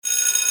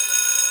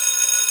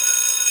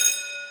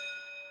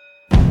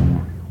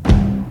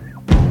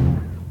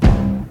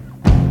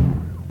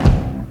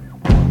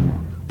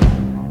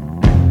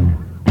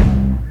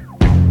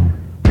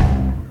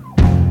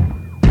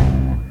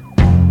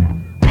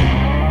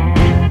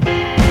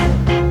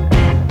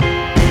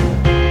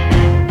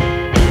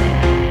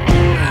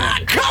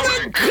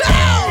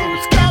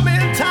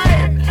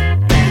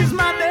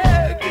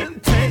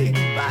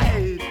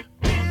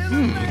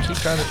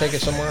take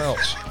it somewhere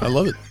else. I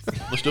love it.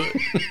 Let's do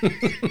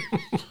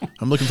it.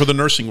 I'm looking for the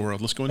nursing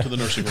world. Let's go into the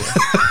nursing world.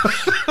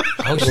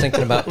 I was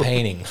thinking about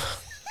painting.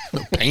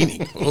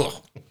 Painting. Ugh.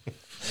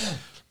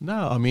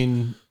 No, I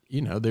mean,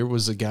 there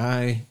was a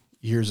guy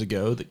years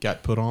ago that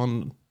got put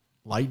on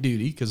light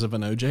duty because of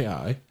an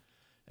OJI,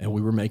 and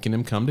we were making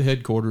him come to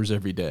headquarters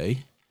every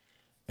day.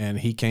 And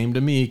he came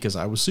to me because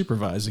I was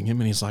supervising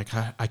him, and he's like,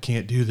 I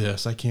can't do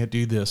this. I can't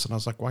do this. And I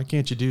was like, why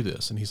can't you do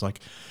this? And he's like,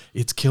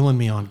 it's killing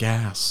me on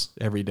gas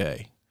every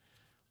day.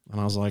 And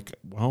I was like,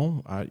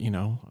 well,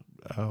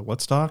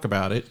 let's talk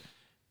about it.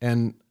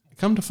 And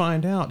come to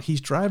find out,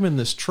 he's driving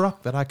this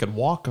truck that I could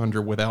walk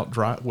under without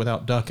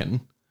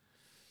ducking.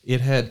 It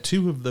had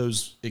 2 of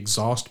those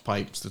exhaust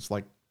pipes that's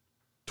like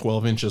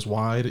 12 inches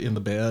wide in the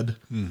bed,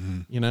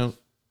 and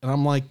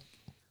I'm like,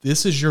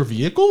 this is your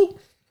vehicle?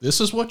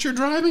 This is what you're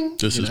driving?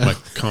 This is my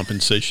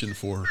compensation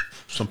for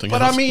something else.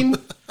 But I mean,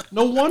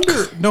 no wonder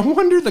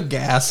the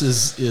gas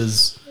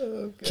is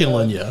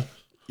killing you,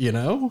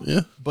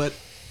 Yeah. But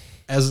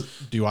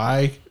do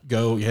I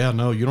go, yeah,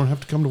 no, you don't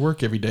have to come to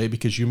work every day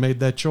because you made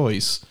that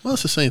choice. Well,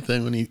 it's the same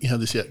thing when you have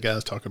these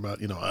guys talking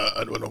about,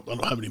 I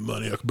don't have any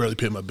money. I can barely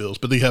pay my bills.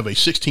 But they have a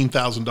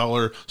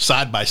 $16,000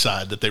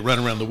 side-by-side that they run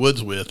around the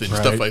woods with and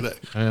stuff like that.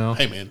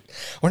 Hey, man.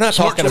 We're not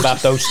talking about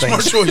those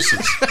things. Smart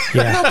choices.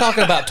 We're not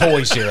talking about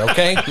toys here,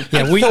 okay?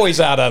 Yeah, we toys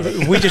out of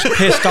it. We just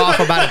pissed off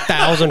about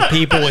 1,000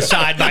 people with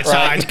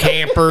side-by-sides,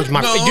 campers.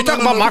 You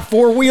talking about my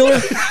four-wheeler?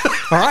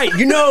 All right,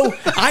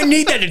 I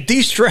need that to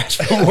de-stress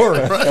from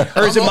work. Right.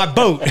 Or is it my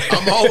boat?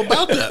 I'm all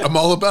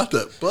about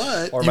that.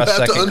 But Or you my have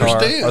to second car,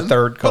 understand. or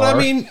third car. But I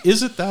mean,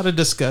 isn't that a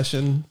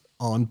discussion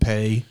on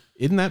pay?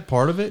 Isn't that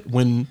part of it?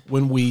 When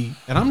we,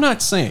 and I'm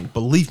not saying,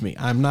 believe me,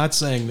 I'm not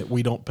saying that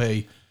we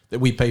pay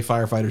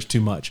firefighters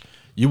too much.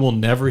 You will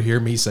never hear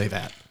me say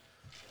that.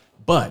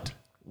 But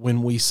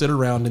when we sit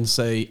around and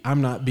say,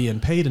 I'm not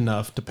being paid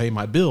enough to pay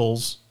my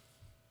bills,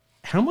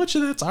 how much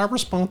of that's our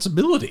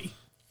responsibility?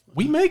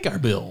 We make our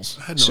bills.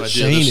 I had no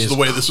idea this is the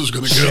way this was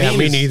going to go. Yeah,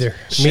 me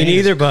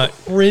neither, but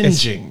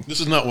cringing. This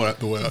is not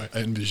the way I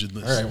envisioned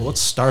this. All right, well,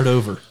 let's start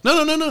over.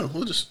 No.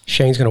 We'll just...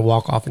 Shane's going to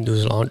walk off and do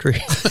his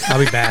laundry.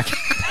 I'll be back.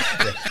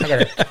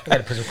 I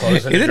gotta put some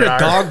clothes in. Isn't it a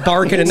dog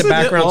barking in the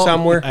background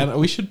somewhere? And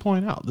we should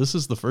point out, this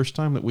is the first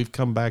time that we've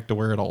come back to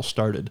where it all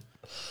started.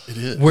 It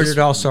is. Where did it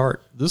all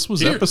start? This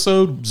was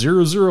episode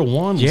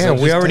 001. Yeah,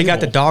 we already got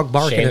the dog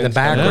barking in the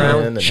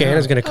background.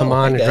 Shannon's going to come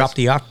on and drop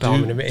the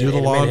F-bomb in do the a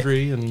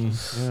laundry and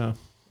yeah.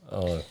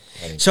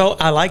 So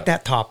I like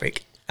that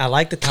topic. I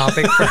like the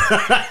topic.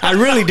 I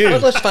really do.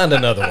 Let's find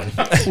another one.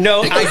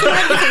 No,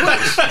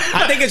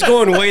 I think it's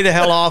going way the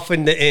hell off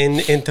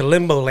into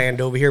limbo land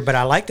over here. But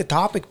I like the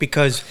topic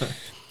because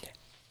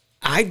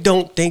I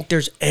don't think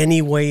there's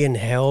any way in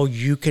hell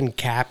you can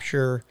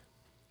capture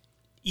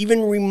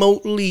even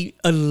remotely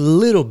a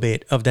little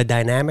bit of the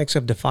dynamics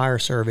of the fire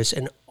service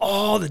and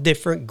all the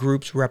different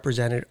groups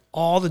represented,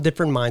 all the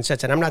different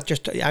mindsets. And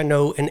I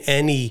know in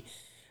any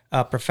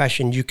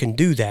profession you can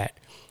do that.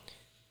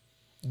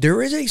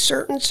 There is a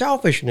certain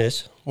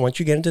selfishness once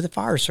you get into the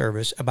fire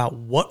service about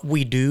what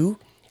we do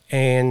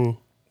and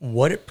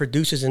what it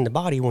produces in the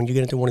body when you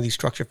get into one of these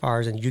structure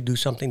fires and you do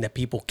something that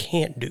people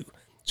can't do.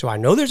 So I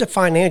know there's a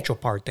financial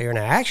part there, and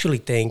I actually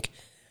think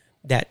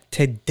that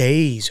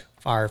today's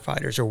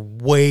firefighters are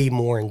way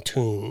more in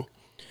tune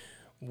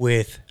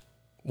with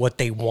what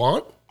they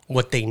want,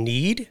 what they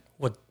need,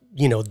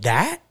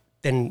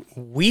 than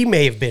we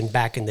may have been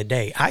back in the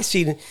day. I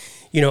see,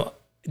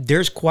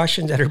 there's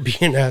questions that are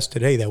being asked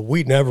today that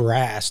we never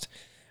asked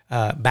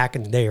back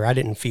in the day, or I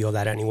didn't feel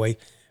that anyway.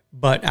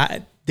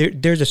 But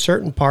there's a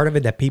certain part of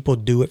it that people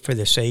do it for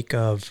the sake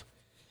of,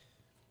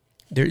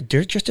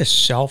 there's just a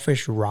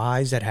selfish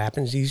rise that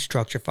happens, these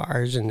structure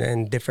fires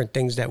and different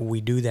things that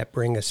we do that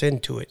bring us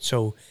into it.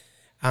 So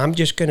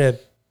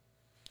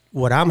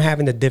what I'm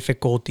having the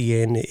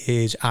difficulty in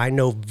is I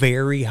know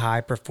very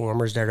high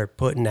performers that are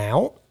putting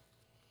out,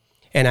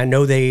 and I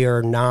know they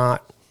are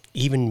not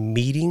even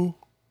meeting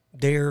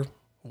their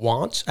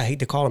wants. I hate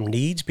to call them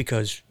needs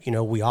because,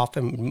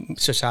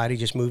 society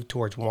just moved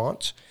towards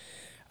wants.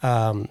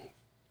 But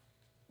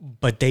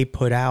they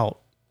put out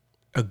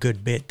a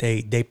good bit.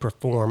 They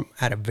perform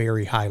at a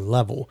very high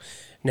level.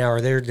 Now,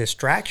 are there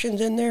distractions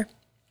in there?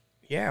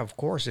 Yeah, of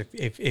course.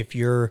 If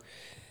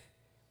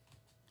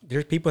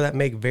there's people that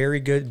make very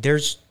good,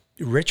 there's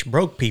rich,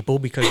 broke people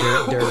because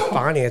their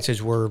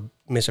finances were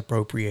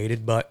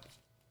misappropriated. But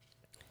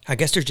I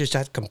guess there's just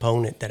that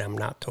component that I'm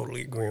not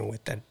totally agreeing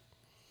with, that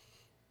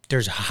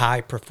there's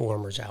high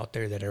performers out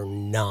there that are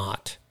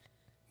not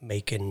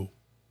making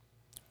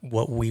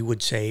what we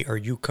would say, are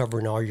you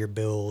covering all your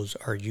bills?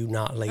 Are you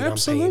not late on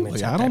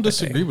payments? I don't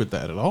disagree with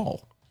that at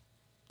all.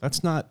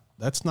 That's not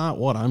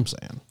what I'm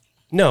saying.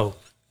 No,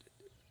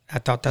 I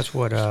thought that's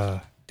what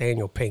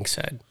Daniel Pink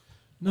said.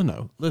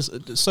 No.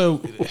 Listen,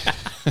 so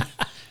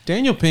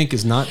Daniel Pink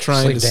is not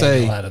trying to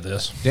say out of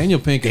this. Daniel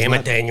Pink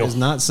Daniel is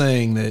not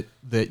saying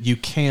that you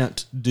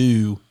can't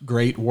do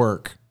great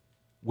work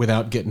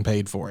without getting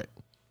paid for it.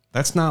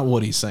 That's not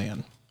what he's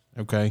saying.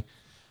 Okay.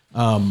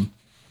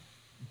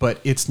 but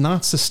it's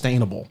not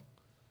sustainable.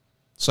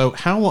 So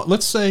how long?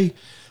 Let's say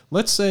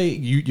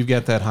you've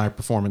got that high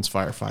performance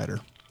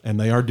firefighter, and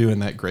they are doing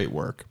that great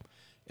work,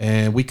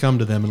 and we come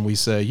to them and we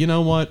say, you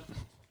know what,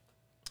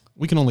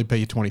 we can only pay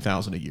you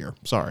 $20,000 a year.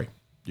 Sorry,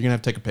 you're gonna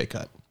have to take a pay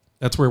cut.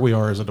 That's where we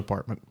are as a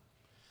department.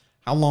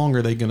 How long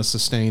are they going to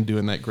sustain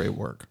doing that great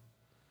work?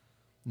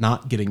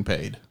 Not getting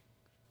paid.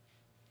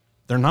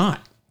 They're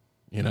not.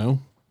 You know,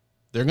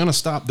 they're going to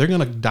stop. They're going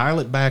to dial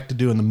it back to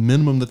doing the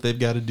minimum that they've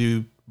got to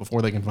do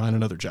before they can find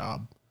another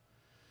job.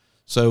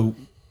 So,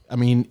 I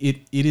mean,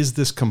 it is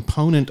this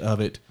component of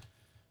it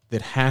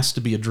that has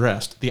to be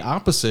addressed. The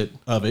opposite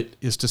of it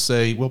is to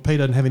say, well, pay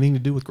doesn't have anything to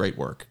do with great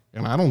work.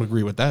 And I don't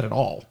agree with that at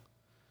all.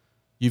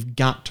 You've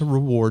got to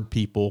reward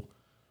people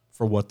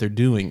for what they're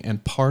doing.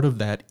 And part of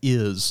that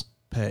is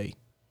pay.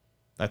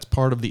 That's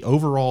part of the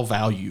overall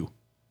value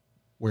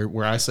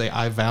where I say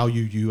I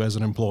value you as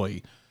an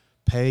employee.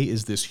 Pay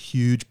is this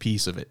huge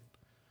piece of it.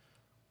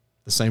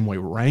 The same way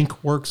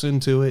rank works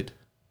into it,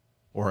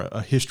 or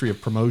a history of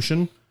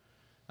promotion.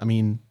 I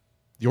mean,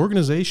 the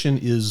organization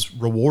is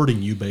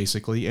rewarding you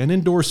basically and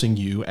endorsing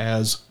you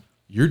as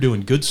you're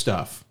doing good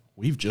stuff.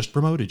 We've just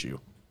promoted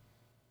you.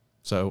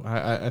 So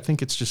I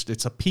think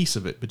it's a piece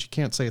of it, but you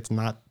can't say it's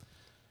not.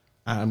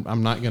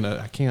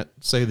 I can't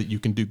say that you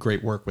can do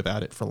great work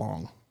without it for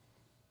long.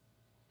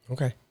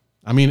 Okay.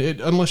 I mean,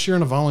 unless you're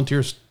in a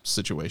volunteer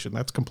situation,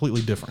 that's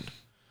completely different.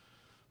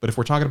 But if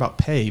we're talking about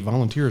pay,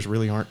 volunteers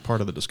really aren't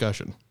part of the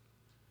discussion.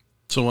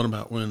 So what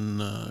about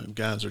when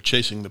guys are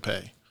chasing the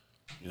pay?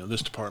 You know,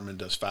 this department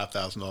does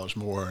 $5,000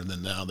 more, and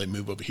then now they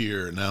move over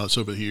here, and now it's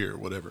over here, or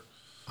whatever.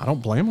 I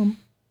don't blame them.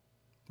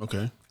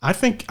 Okay. I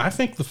think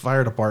the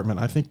fire department,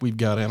 I think we've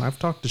got, and I've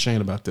talked to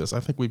Shane about this, I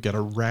think we've got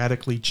to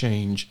radically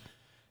change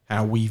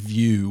how we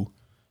view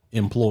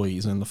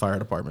employees in the fire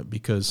department,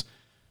 because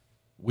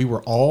we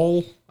were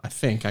all, I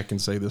think I can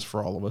say this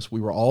for all of us,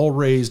 we were all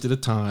raised at a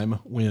time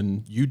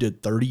when you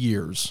did 30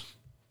 years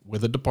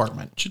with a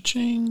department.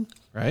 Cha-ching.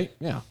 Right?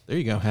 Yeah. There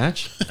you go,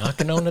 Hatch.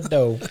 Knocking on the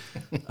door.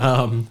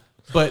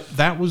 But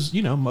that was,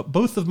 you know,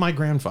 both of my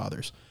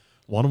grandfathers.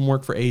 One of them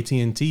worked for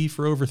AT&T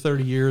for over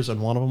 30 years, and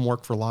one of them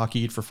worked for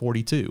Lockheed for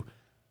 42.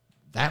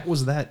 That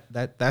was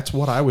that's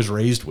what I was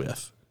raised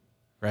with,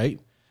 right?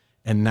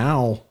 And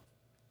now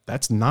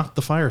that's not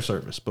the fire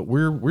service, but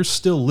we're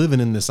still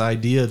living in this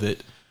idea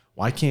that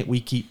why can't we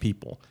keep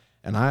people?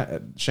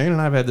 And Shane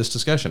and I have had this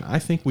discussion. I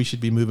think we should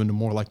be moving to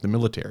more like the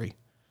military.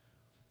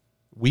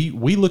 We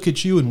look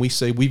at you and we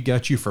say, we've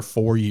got you for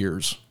 4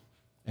 years,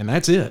 and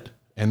that's it.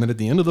 And then at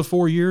the end of the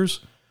 4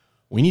 years,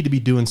 we need to be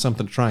doing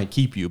something to try and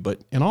keep you.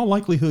 But in all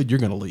likelihood, you're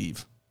going to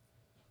leave.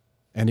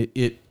 And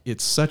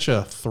it's such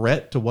a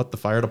threat to what the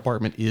fire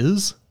department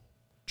is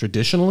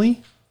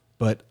traditionally,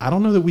 but I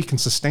don't know that we can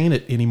sustain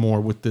it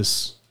anymore with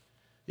this.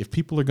 If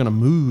people are going to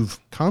move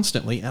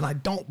constantly, and I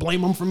don't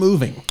blame them for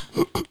moving.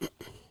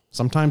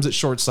 Sometimes it's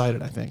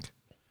short-sighted, I think,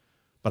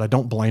 but I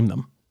don't blame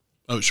them.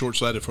 Oh, it's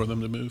short-sighted for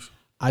them to move?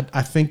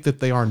 I think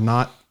that they are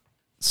not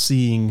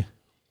seeing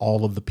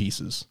all of the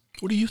pieces.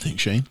 What do you think,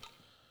 Shane?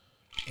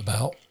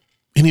 About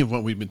any of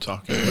what we've been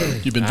talking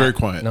about? You've been very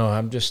quiet. No,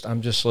 I'm just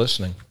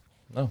listening.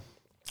 No.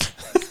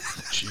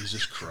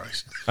 Jesus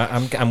Christ.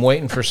 I'm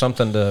waiting for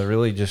something to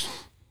really just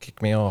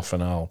kick me off,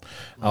 and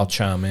I'll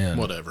chime in.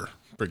 Whatever.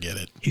 Forget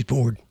it. He's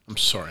bored. I'm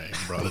sorry I even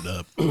brought it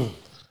up.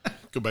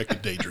 Go back to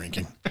day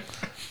drinking.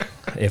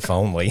 If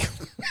only.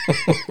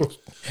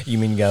 You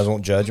mean you guys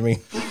won't judge me?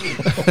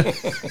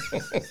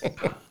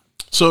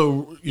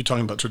 So you're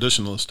talking about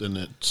traditionalist, and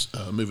it's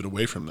moving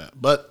away from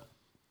that. But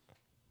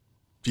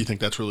do you think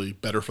that's really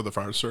better for the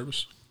fire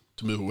service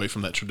to move away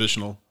from that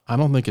traditional? I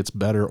don't think it's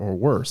better or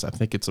worse. I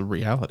think it's a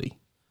reality.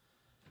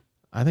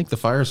 I think the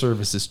fire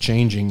service is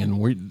changing, and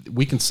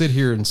we can sit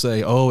here and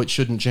say, oh, it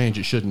shouldn't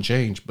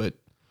change. But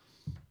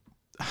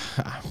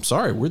I'm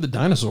sorry, we're the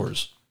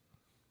dinosaurs.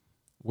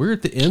 We're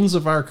at the ends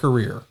of our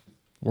career.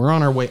 We're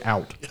on our way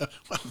out. Yeah,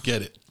 I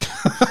get it.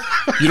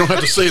 You don't have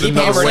to say it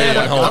another way.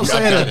 I'm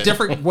saying it a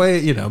different way,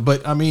 you know.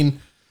 But I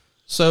mean,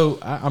 so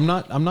I'm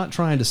not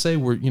trying to say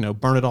we're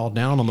burn it all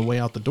down on the way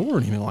out the door or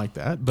anything like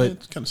that. But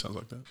it kind of sounds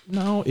like that.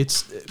 No,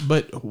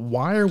 but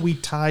why are we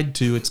tied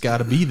to it's got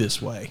to be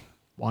this way?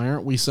 Why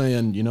aren't we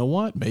saying, you know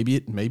what? Maybe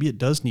it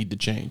does need to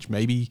change.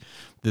 Maybe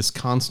this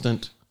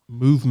constant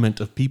movement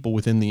of people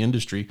within the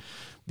industry,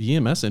 the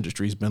EMS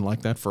industry has been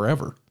like that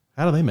forever.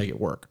 How do they make it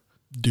work?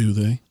 Do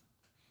they?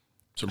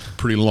 Some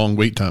pretty long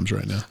wait times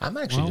right now. I'm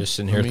actually just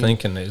sitting here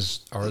thinking,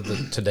 are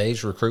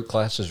today's recruit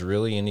classes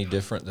really any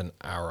different than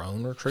our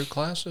own recruit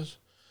classes?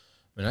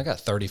 I mean, I got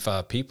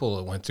 35 people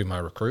that went through my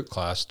recruit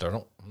class.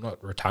 I'm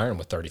not retiring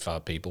with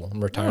 35 people.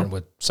 I'm retiring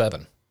with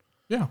 7.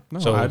 Yeah. No,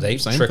 so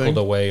they've trickled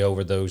away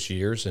over those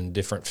years in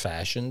different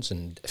fashions,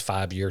 and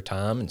 5-year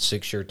time and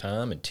 6-year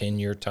time and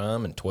 10-year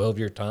time and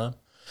 12-year time.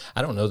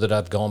 I don't know that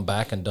I've gone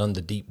back and done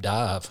the deep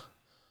dive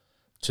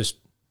to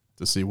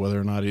see whether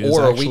or not it is,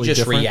 or are actually we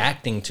just different?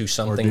 Reacting to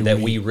something that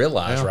we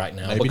realize right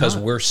now because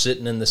not. we're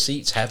sitting in the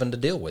seats having to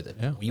deal with it.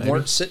 Yeah, we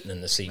weren't sitting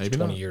in the seats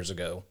 20 years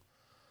ago.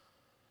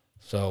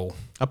 So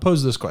I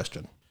pose this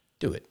question.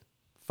 Do it.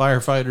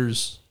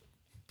 Firefighters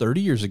 30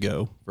 years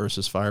ago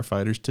versus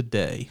firefighters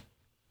today.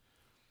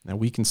 Now,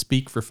 we can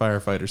speak for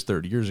firefighters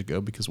 30 years ago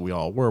because we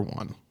all were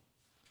one.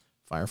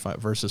 Firefight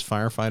versus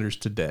firefighters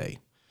today.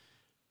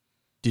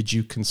 Did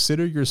you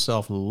consider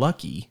yourself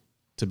lucky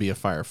to be a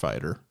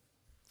firefighter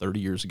 30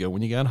 years ago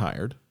when you got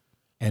hired?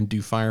 And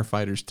do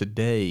firefighters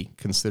today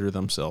consider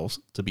themselves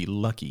to be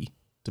lucky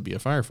to be a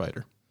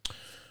firefighter?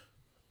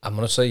 I'm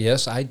going to say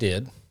yes, I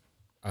did.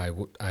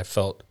 I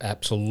felt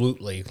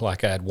absolutely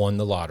like I had won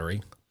the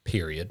lottery,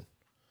 period.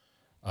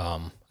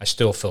 I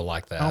still feel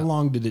like that. How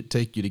long did it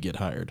take you to get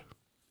hired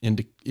in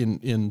the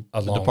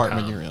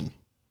department you're in?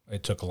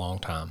 It took a long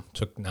time. It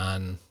took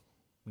 9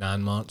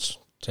 months,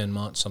 10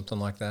 months, something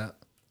like that.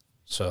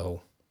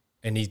 So,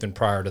 and even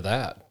prior to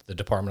that, the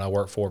department I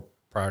worked for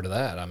prior to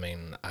that, I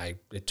mean,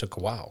 it took a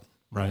while.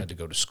 Right. I had to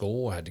go to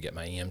school. I had to get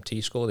my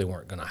EMT school. They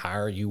weren't going to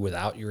hire you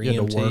without your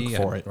You had EMT. to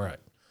work for it. Right.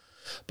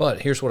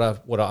 But here's what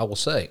I will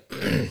say.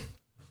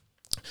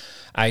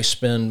 I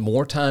spend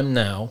more time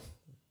now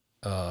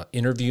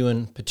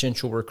interviewing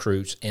potential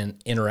recruits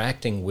and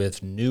interacting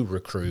with new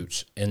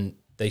recruits, and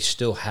there's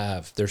still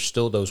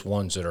those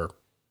ones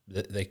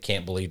that they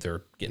can't believe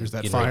they're getting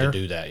ready to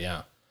do that.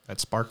 Yeah. That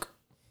spark.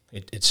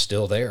 It's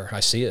still there. I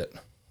see it.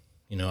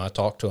 You know, I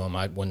talk to them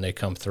when they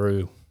come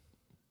through,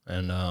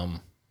 and I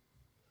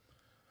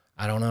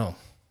don't know.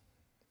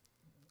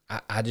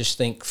 I just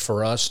think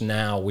for us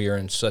now, we are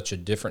in such a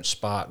different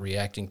spot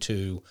reacting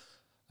to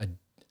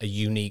a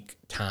unique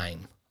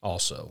time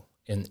also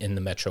in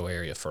the metro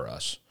area for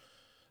us,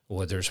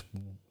 where there's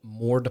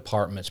more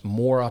departments,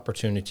 more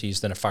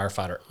opportunities than a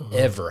firefighter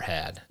ever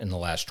had in the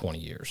last 20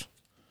 years.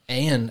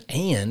 And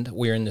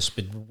we're in this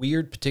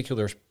weird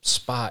particular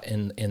spot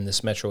in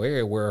this metro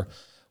area where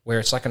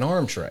it's like an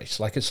arms race,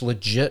 like it's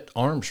legit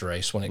arms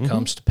race when it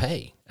comes to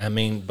pay. I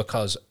mean,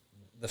 because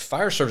the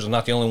fire service is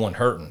not the only one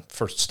hurting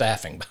for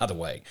staffing, by the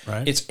way.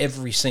 Right. It's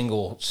every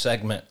single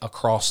segment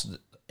across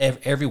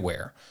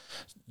everywhere.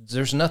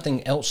 There's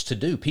nothing else to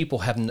do. People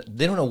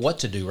they don't know what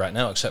to do right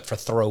now except for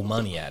throw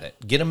money at it.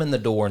 Get them in the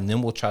door, and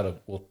then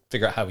we'll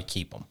figure out how we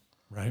keep them.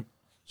 Right.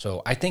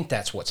 So I think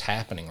that's what's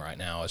happening right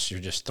now. Is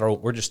we're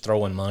just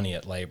throwing money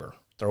at labor,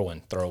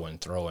 throwing,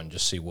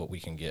 just see what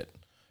we can get,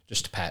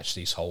 just to patch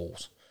these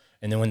holes.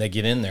 And then when they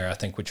get in there, I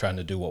think we're trying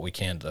to do what we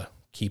can to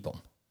keep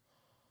them.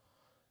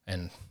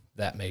 And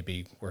that may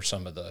be where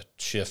some of the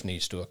shift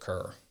needs to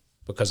occur,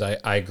 because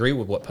I agree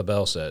with what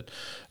Pavel said.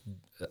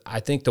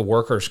 I think the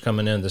workers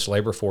coming in, this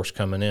labor force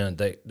coming in,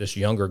 this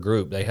younger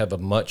group, they have a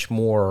much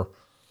more,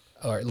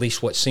 or at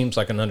least what seems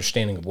like an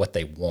understanding of what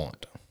they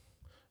want,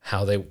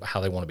 how they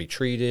want to be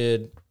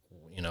treated,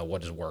 you know,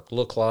 what does work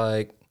look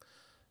like.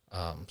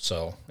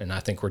 And I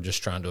think we're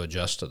just trying to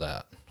adjust to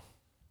that.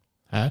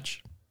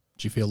 Hatch,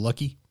 did you feel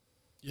lucky?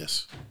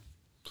 Yes.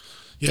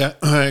 Yeah,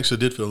 I actually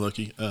did feel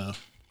lucky.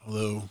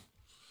 Although,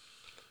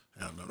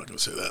 I'm not going to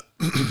say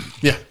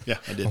that. yeah,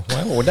 I did.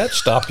 Well, would that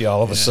stop you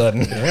all of a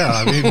sudden? Yeah,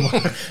 I mean,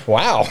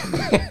 wow.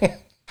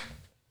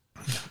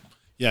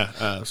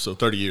 Yeah, so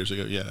 30 years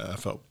ago, I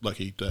felt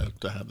lucky to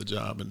have the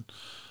job, and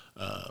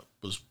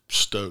was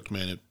stoked,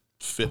 man. It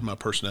fit my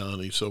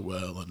personality so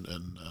well,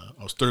 and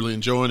I was thoroughly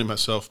enjoying it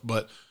myself.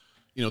 But,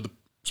 you know,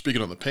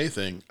 speaking on the pay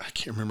thing, I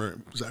can't remember,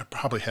 because I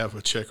probably have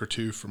a check or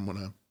two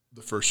from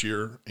the first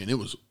year, and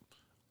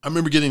I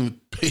remember getting the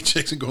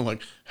paychecks and going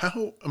like,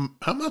 how am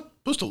I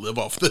supposed to live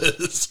off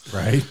this?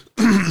 right.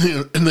 You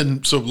know, and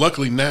then, so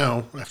luckily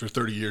now, after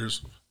 30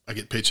 years, I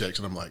get paychecks,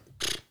 and I'm like,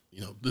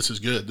 you know, this is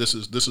good. This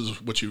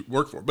is what you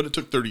work for. But it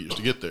took 30 years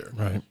to get there.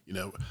 Right. You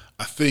know,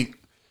 I think,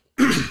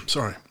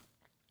 sorry,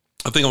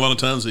 I think a lot of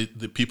times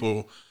the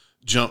people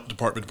jump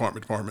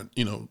department,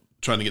 you know,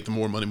 trying to get the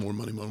more money,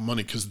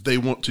 because they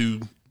want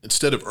to,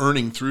 instead of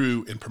earning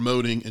through and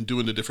promoting and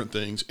doing the different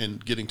things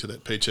and getting to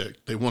that paycheck,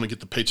 they want to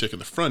get the paycheck in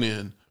the front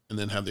end and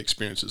then have the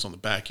experiences on the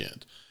back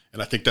end.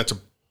 And I think that's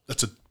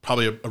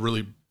probably a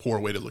really poor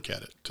way to look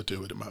at it, to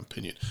do it, in my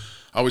opinion.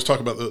 I always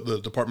talk about the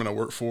department I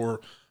work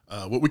for.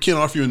 What we can't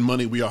offer you in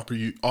money, we offer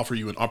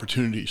you in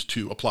opportunities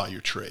to apply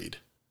your trade.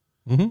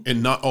 Mm-hmm.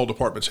 And not all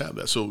departments have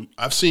that. So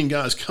I've seen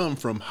guys come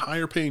from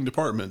higher paying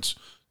departments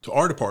to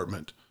our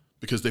department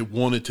because they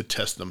wanted to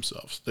test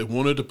themselves. They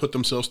wanted to put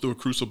themselves through a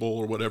crucible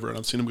or whatever. And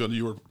I've seen them go to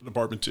your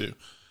department too.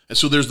 And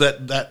so there's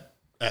that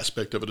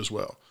aspect of it as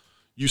well.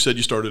 You said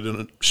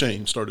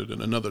Shane started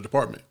in another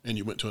department and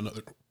you went to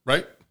another,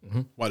 right?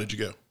 Mm-hmm. Why did you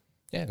go?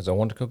 Yeah, because I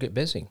wanted to go get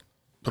busy.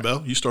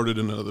 Pavel, you started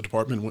in another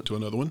department and went to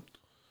another one.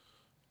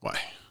 Why?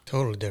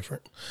 Totally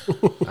different.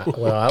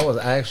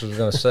 I actually was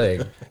going to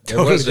say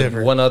there was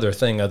one other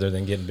thing other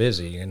than getting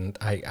busy, and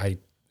I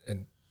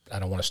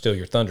don't want to steal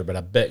your thunder, but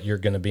I bet you're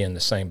going to be in the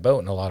same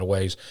boat in a lot of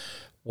ways.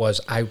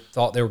 I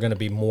thought there were going to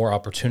be more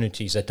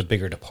opportunities at the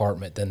bigger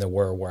department than there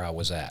were where I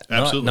was at.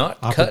 Absolutely.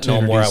 Not cutting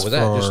on where I was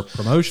at. Just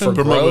promotion,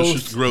 for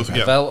growth,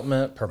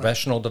 development,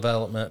 professional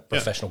development,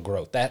 professional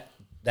growth. That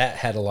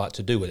had a lot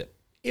to do with it.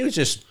 It was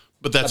just.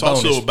 But that's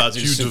also about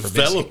you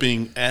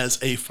developing as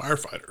a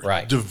firefighter,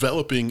 right?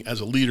 Developing as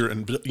a leader,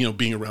 and, you know,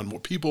 being around more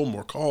people,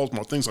 more calls,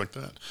 more things like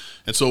that.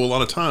 And so a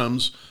lot of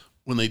times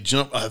when they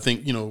jump, I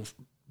think, you know,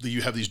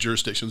 you have these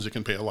jurisdictions that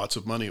can pay lots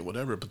of money or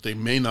whatever, but they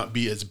may not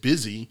be as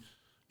busy,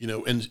 you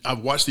know. And I've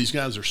watched these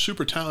guys, they're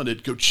super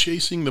talented, go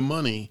chasing the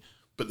money,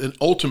 but then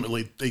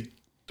ultimately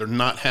they're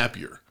not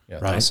happier. Yeah,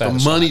 Right.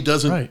 The money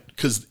doesn't, Right.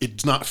 because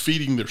it's not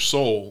feeding their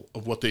soul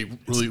of what they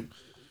really.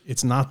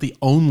 It's not the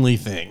only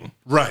thing.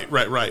 Right.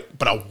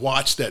 But I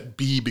watch that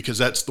be, because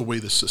that's the way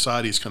the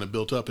society is kind of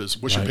built up, is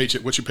what's your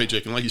paycheck? What's your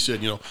paycheck? And like you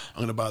said, you know, I'm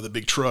going to buy the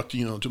big truck,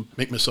 you know, to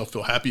make myself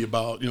feel happy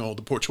about, you know,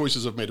 the poor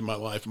choices I've made in my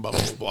life and blah,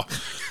 blah, blah, blah.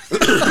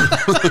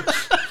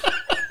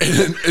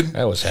 and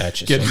That was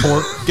Hatch's. Get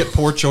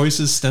poor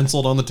choices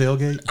stenciled on the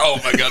tailgate. oh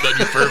my God, that'd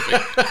be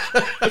perfect.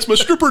 That's my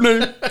stripper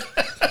name.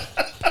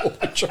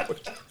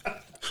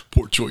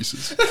 Poor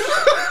choices.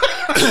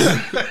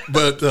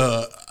 But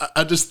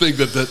I just think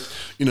that,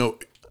 you know,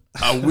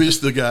 I wish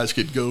the guys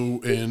could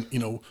go and, you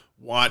know,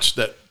 watch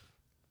that.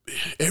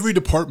 Every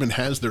department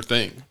has their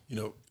thing. You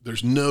know,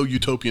 there's no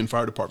utopian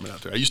fire department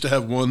out there. I used to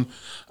have one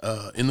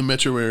in the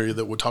metro area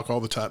that would talk all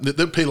the time.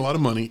 They paid a lot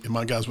of money, and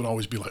my guys would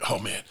always be like, oh,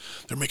 man,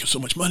 they're making so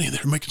much money.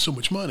 They're making so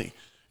much money.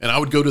 And I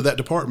would go to that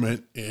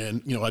department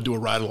and, you know, I'd do a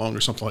ride along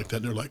or something like that.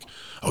 And they're like,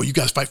 oh, you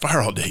guys fight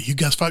fire all day. You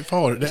guys fight fire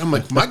all day. I'm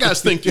like, my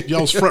guys think that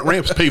y'all's front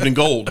ramp's paved in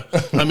gold.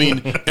 I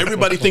mean,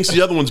 everybody thinks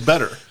the other one's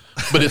better,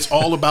 but it's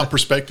all about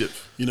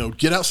perspective. You know,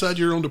 get outside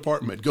your own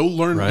department. Go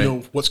learn, you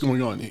know, what's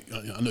going on.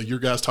 I know your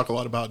guys talk a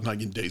lot about not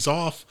getting days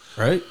off.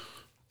 Right.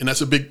 And that's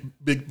a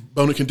big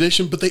bone of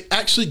condition, but they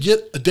actually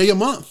get a day a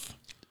month.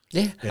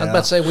 Yeah, I was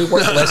about to say we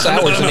work less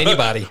hours than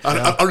anybody.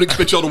 I don't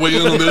expect y'all to weigh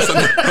in on this.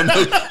 I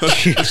know,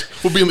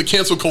 we'll be in the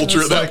cancel culture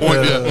at that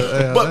point.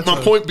 But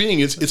my point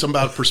being is it's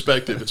about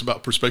perspective. It's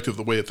about perspective,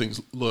 the way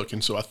things look.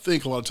 And so I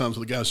think a lot of times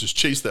when the guys just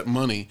chase that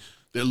money,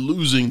 they're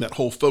losing that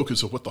whole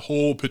focus of what the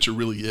whole picture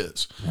really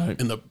is.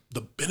 Right. And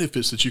the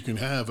benefits that you can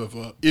have of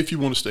if you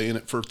want to stay in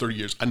it for 30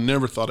 years. I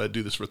never thought I'd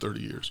do this for 30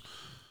 years.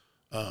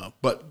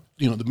 But,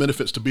 you know, the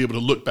benefits to be able to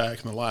look back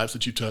in the lives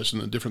that you touched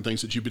and the different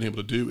things that you've been able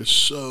to do is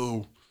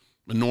so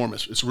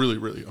enormous. It's really,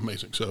 really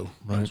amazing. So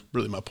that's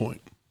really my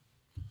point.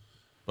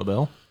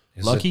 Babel?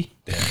 Lucky?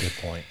 Yeah, good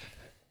point.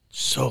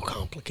 So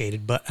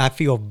complicated, but I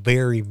feel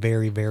very,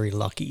 very, very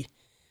lucky.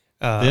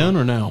 Then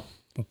or now?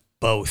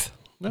 Both.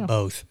 Yeah.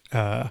 Both.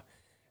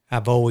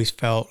 I've always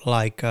felt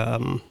like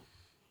first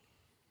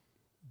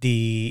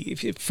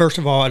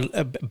of all,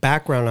 a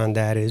background on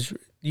that is,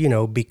 you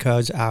know,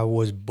 because I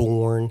was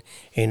born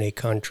in a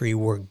country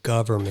where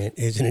government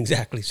isn't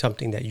exactly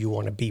something that you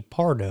want to be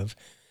part of.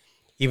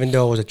 Even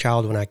though I was a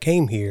child when I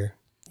came here,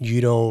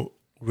 you don't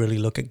really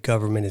look at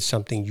government as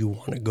something you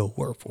want to go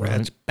work for. Right.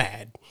 That's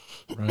bad.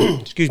 Right.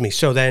 Excuse me.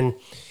 So then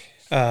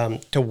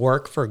to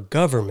work for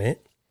government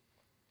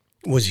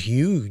was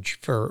huge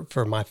for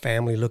my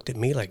family. Looked at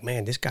me like,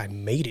 man, this guy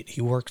made it.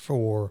 He worked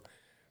for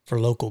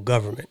local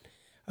government.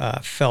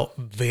 Felt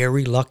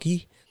very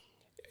lucky.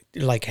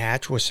 Like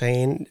Hatch was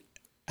saying,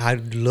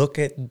 I'd look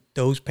at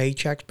those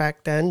paychecks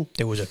back then.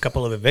 There was a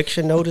couple of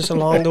eviction notices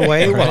along the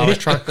way while I was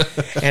trying.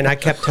 And I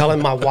kept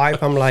telling my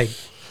wife, I'm like,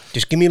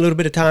 just give me a little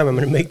bit of time. I'm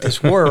going to make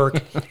this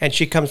work. And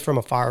she comes from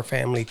a fire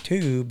family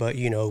too, but,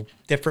 you know,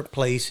 different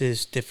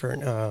places,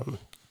 different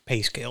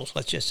pay scales,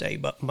 let's just say.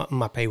 But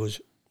my pay was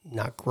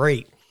not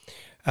great.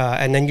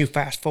 And then you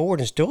fast forward,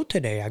 and still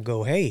today I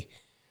go, hey,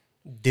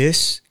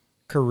 this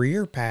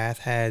career path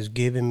has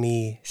given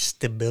me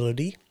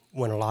stability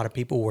when a lot of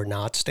people were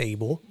not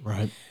stable.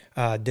 Right.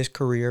 This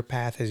career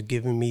path has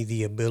given me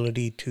the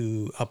ability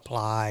to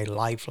apply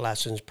life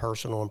lessons,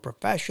 personal and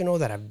professional,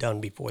 that I've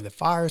done before the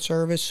fire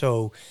service.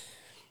 So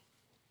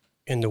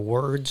in the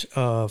words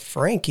of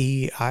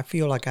Frankie, I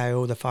feel like I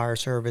owe the fire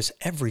service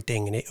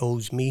everything, and it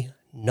owes me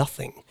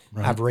nothing.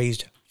 Right. I've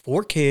raised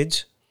 4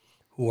 kids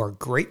who are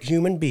great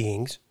human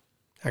beings.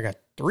 I got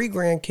 3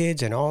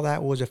 grandkids, and all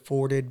that was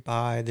afforded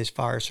by this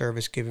fire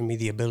service giving me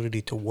the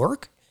ability to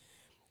work,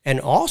 and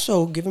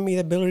also giving me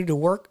the ability to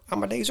work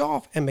on my days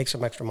off and make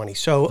some extra money.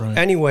 So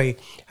anyway,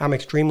 I'm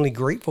extremely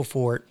grateful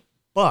for it.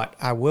 But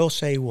I will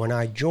say, when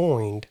I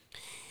joined,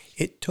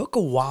 it took a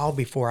while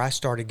before I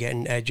started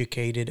getting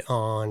educated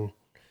on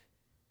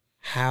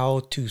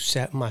how to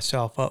set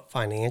myself up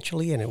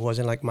financially. And it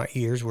wasn't like my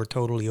ears were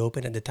totally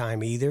open at the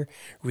time either.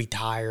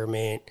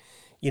 Retirement,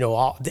 you know,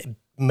 all the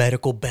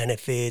medical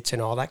benefits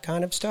and all that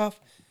kind of stuff.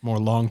 More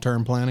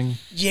long-term planning?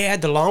 Yeah,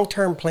 the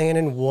long-term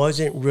planning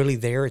wasn't really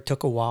there. It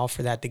took a while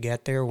for that to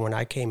get there. When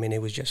I came in,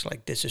 it was just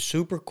like, this is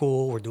super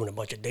cool. We're doing a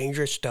bunch of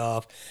dangerous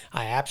stuff.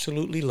 I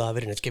absolutely love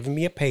it, and it's giving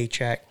me a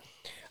paycheck.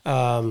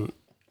 And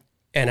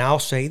I'll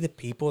say the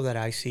people that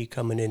I see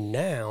coming in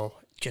now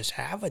just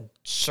have a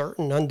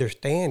certain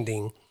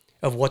understanding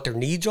of what their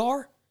needs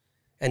are,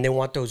 and they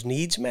want those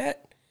needs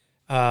met.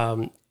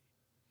 And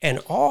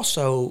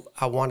also,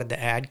 I wanted to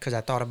add, because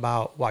I thought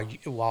about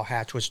while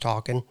Hatch was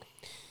talking,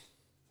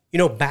 you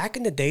know, back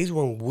in the days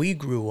when we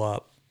grew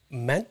up,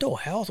 mental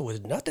health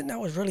was nothing that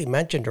was really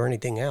mentioned or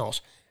anything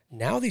else.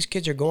 Now these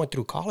kids are going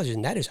through college,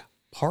 and that is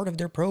part of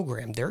their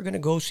program. They're going to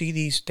go see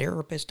these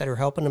therapists that are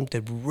helping them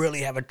to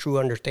really have a true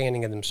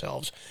understanding of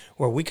themselves,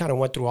 where we kind of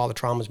went through all the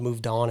traumas,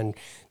 moved on, and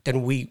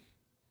then we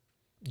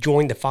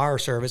joined the fire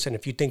service, and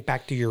if you think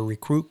back to your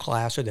recruit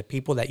class or the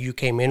people that you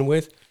came in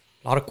with,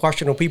 a lot of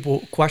questionable people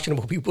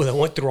that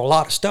went through a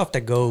lot of stuff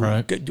that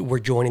were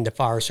joining the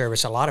fire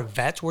service. A lot of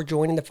vets were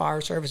joining the fire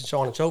service and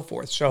so on and so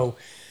forth. So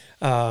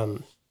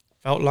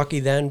felt lucky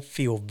then,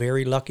 feel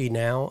very lucky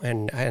now.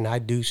 And I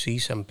do see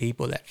some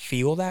people that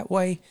feel that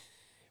way,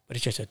 but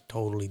it's just a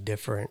totally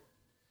different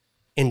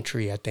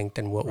entry, I think,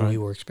 than what we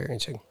were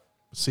experiencing.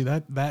 See,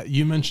 that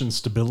you mentioned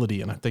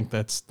stability, and I think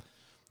that's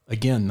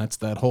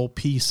that whole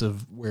piece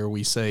of where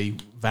we say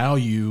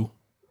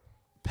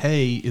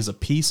pay is a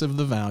piece of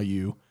the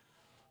value,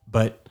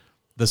 but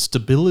the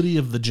stability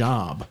of the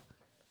job.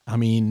 I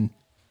mean,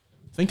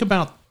 think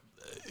about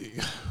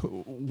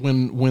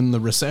when the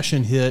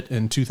recession hit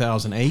in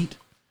 2008.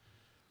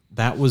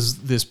 That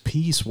was this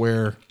piece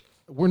where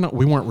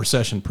we weren't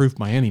recession proof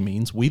by any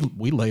means. We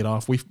laid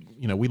off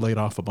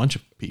a bunch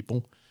of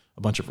people,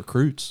 a bunch of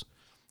recruits,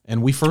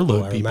 and we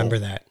furloughed people. I remember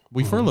that.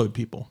 We furloughed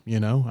people,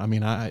 I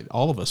mean,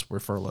 all of us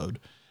were furloughed.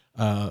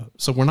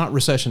 So we're not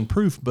recession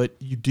proof, but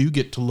you do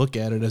get to look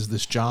at it as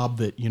this job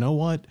that, you know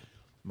what,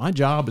 my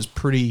job is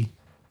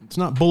it's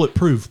not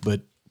bulletproof,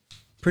 but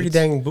pretty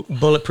dang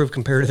bulletproof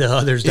compared to the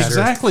others that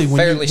exactly.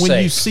 are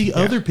when you see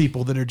other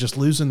people that are just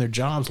losing their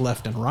jobs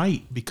left and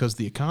right because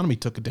the economy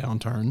took a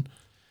downturn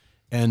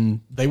and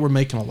they were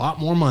making a lot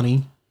more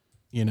money.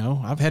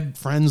 I've had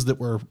friends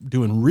that were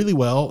doing really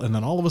well, and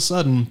then all of a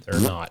sudden they're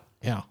not.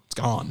 Yeah, it's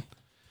gone.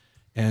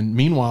 And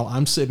meanwhile,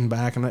 I'm sitting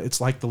back, and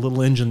it's like the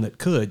little engine that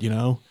could.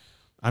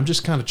 I'm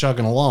just kind of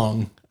chugging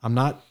along. I'm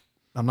not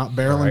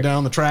barreling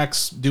down the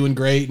tracks, doing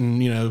great,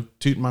 and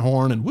tooting my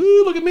horn and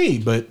woo, look at me.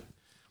 But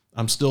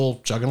I'm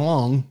still chugging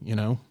along.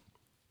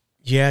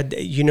 Yeah,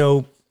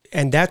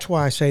 and that's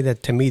why I say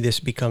that to me this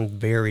becomes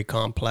very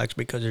complex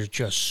because there's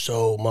just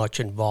so much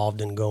involved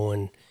in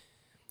going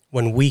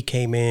when we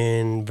came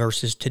in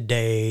versus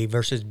today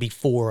versus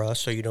before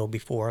us. So,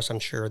 before us, I'm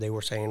sure they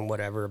were saying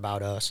whatever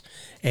about us.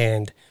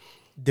 And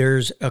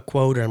there's a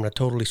quote, and I'm going to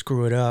totally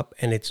screw it up,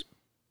 and it's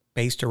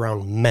based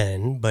around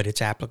men, but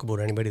it's applicable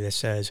to anybody that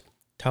says,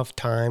 tough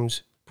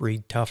times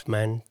breed tough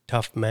men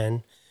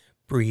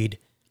breed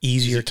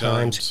easier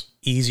times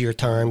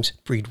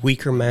breed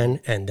weaker men,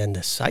 and then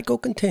the cycle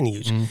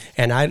continues.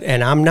 And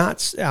I'm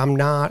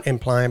not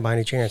implying by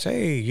any chance,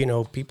 hey,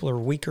 people are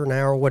weaker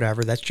now or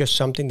whatever. That's just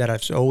something that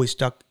I've always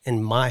stuck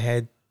in my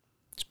head,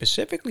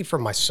 specifically for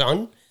my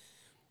son,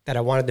 that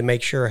I wanted to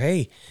make sure,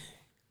 hey,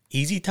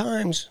 easy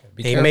times,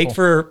 they make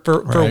for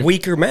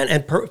weaker men.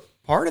 And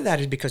part of that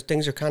is because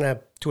things are kind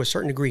of, to a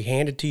certain degree,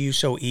 handed to you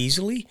so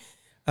easily.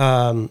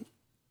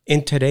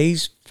 In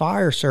today's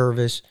fire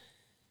service,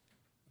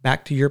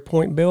 back to your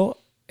point, Bill,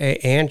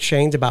 and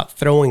Shane's about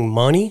throwing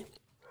money,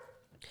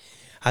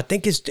 I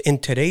think it's in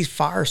today's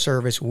fire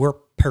service, we're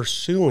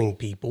pursuing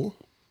people,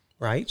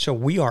 right? So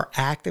we are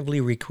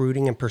actively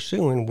recruiting and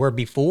pursuing, where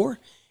before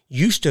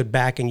you stood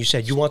back and you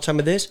said, you want some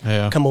of this?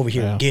 Yeah. Come over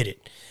here and get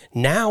it.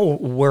 Now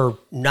we're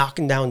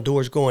knocking down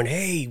doors going,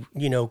 hey,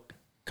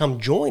 come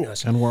join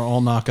us. And we're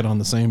all knocking on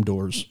the same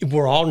doors.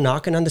 We're all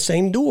knocking on the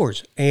same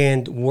doors,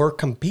 and we're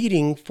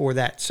competing for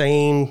that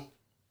same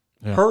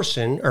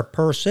person or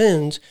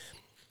persons.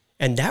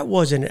 And that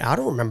wasn't, I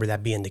don't remember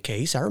that being the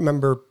case. I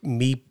remember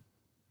me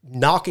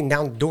knocking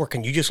down the door.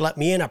 Can you just let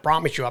me in? I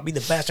promise you, I'll be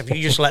the best if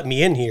you just let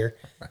me in here.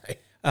 Right.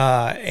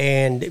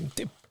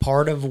 And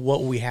part of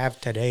what we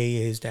have today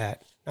is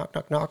that knock,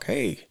 knock, knock.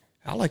 Hey,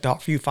 I'd like to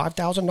offer you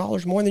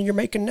 $5,000 more than you're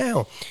making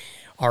now.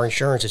 Our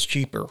insurance is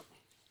cheaper.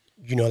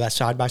 That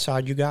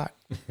side-by-side you got?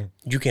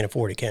 You can't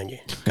afford it, can you?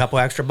 A couple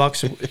extra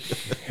bucks?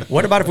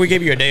 What about if we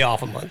gave you a day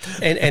off a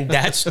month? And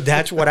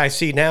that's what I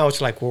see now. It's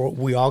like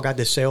we all got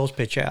this sales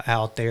pitch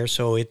out there.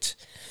 So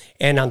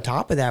and on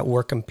top of that,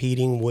 we're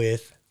competing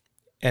with,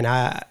 and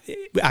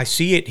I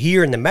see it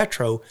here in the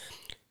metro,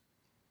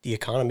 the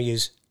economy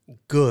is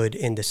good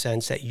in the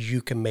sense that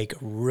you can make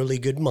really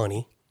good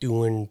money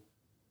doing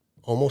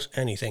almost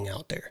anything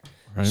out there.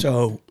 Right.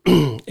 So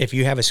if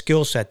you have a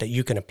skill set that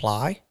you can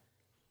apply,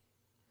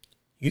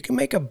 you can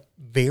make a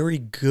very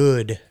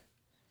good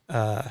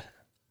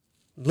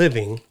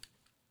living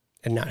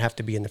and not have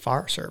to be in the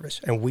fire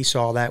service. And we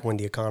saw that when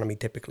the economy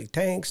typically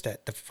tanks,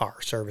 that the fire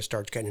service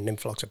starts getting an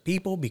influx of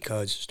people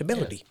because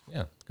stability.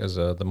 Yeah, because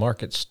the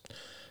market's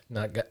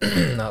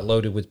not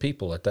loaded with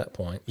people at that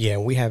point. Yeah,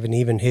 we haven't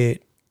even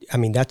hit,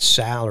 that's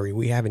salary.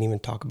 We haven't even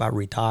talked about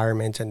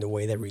retirements and the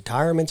way that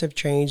retirements have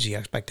changed, the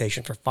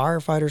expectation for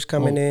firefighters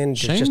coming in.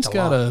 Shane's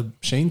got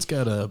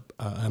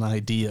an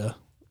idea.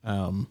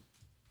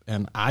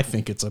 And I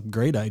think it's a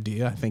great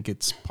idea. I think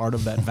it's part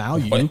of that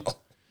value.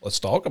 Well, let's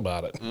talk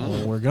about it.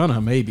 Well, we're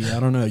gonna, maybe. I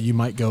don't know. You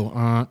might go,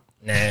 Nah,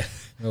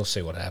 we'll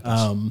see what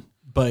happens.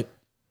 But,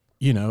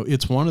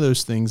 it's one of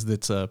those things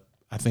that's, I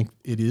think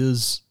it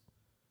is,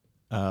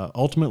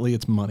 ultimately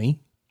it's money,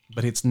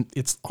 but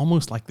it's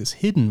almost like this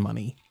hidden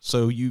money.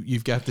 So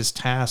you've got this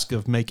task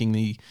of making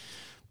the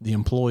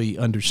employee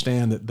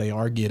understand that they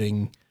are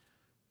getting,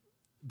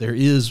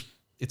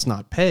 it's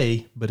not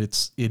pay, but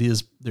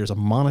there's a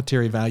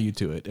monetary value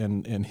to it.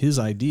 And his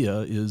idea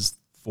is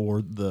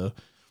for the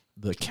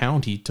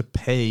county to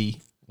pay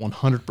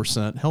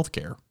 100% health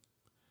care.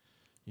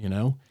 You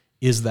know,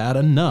 is that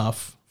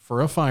enough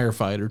for a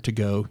firefighter to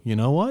go, you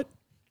know what?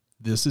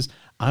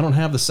 I don't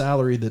have the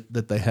salary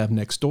that they have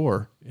next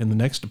door in the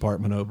next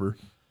department over,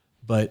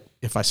 but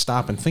if I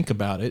stop and think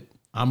about it,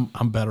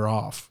 I'm better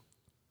off.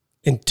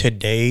 In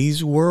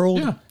today's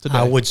world,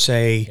 I would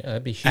say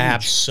that'd be huge.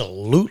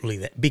 Absolutely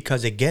that,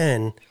 because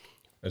again,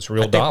 it's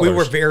real I think dollars. we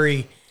were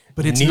very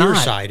But it's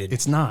nearsighted.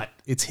 It's not.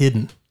 It's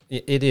hidden.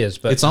 It is,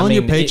 but It's on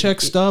your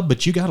paycheck stub,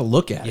 but you got to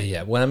look at it.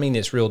 Yeah. What I mean,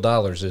 it's real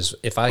dollars. Is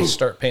if I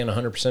start paying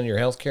 100% of your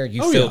health care,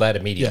 you feel that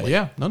immediately.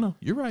 Yeah. No,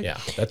 you're right.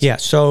 Yeah.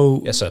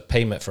 So it's a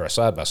payment for a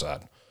side by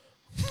side.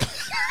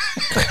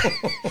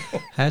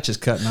 Hatch is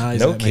cutting eyes.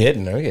 No at me.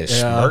 kidding. I get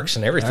smirks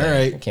and everything. All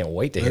right. I can't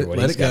wait to hear what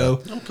Let he's it go.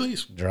 got. Oh,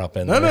 please. Drop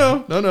in there.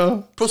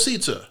 No.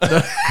 Proceed, sir.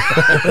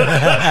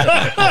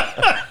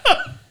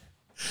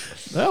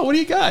 No, what do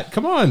you got?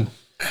 Come on.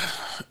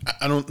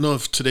 I don't know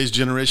if today's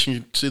generation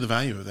you see the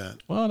value of that,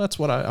 Well, that's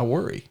what I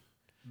worry.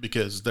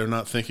 because they're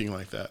not thinking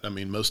like that. I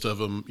mean, most of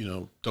them,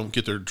 don't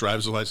get their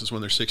driver's license when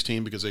they're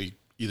 16 because they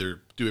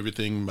either do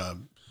everything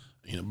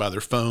by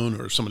their phone,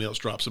 or somebody else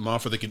drops them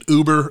off, or they can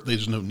Uber.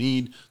 There's no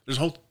need. There's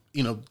a whole,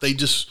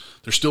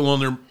 they're still on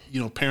their,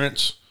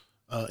 parents'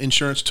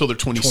 insurance till they're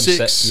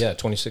 26.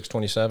 26,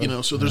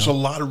 27. So there's a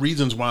lot of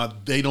reasons why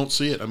they don't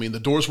see it. I mean, the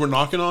doors we're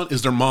knocking on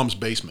is their mom's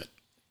basement,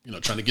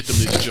 trying to get them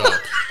these jobs.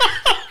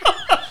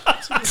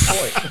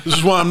 This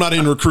is why I'm not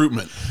in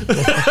recruitment.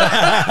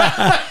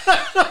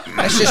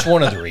 That's just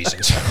one of the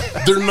reasons.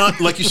 They're not,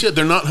 like you said,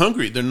 they're not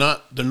hungry. They're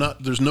not,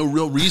 there's no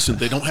real reason.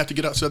 They don't have to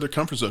get outside their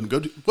comfort zone and go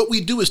do, what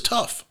we do is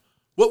tough.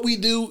 What we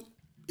do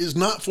is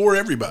not for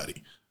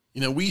everybody.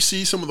 We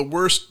see some of the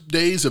worst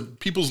days of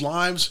people's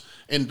lives.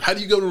 And how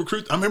do you go to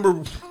recruit? I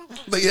remember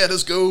they had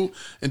us go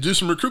and do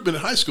some recruitment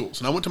at high schools.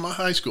 And I went to my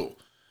high school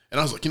and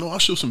I was like, I'll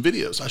show some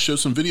videos. I showed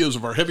some videos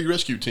of our heavy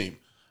rescue team.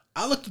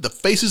 I looked at the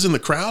faces in the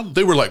crowd.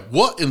 They were like,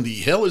 what in the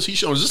hell is he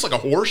showing? Is this like a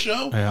horror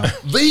show? Yeah.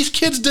 These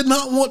kids did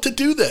not want to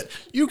do that.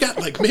 You got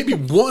like maybe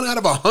 1 out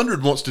of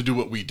 100 wants to do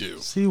what we do.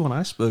 See, when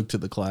I spoke to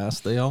the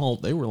class, they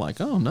were like,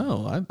 oh,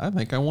 no, I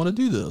think I want to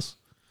do this.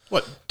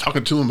 What,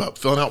 talking to them about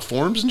filling out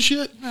forms and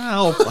shit?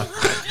 Oh,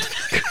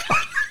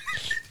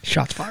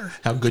 shots fired.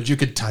 how good you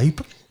could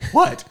type?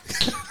 What?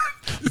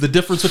 The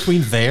difference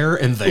between there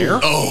and there?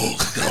 Oh,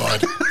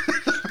 God.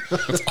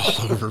 It's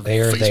all over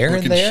There, Facebook there,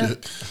 and there?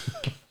 shit.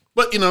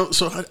 But,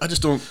 so I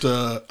just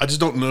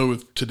don't know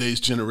if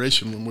today's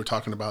generation, when we're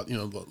talking about,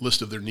 the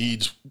list of their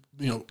needs,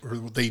 or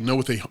they know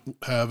what they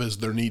have as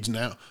their needs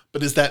now.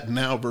 But is that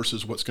now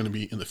versus what's going to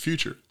be in the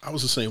future? I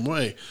was the same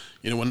way.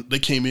 When they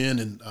came in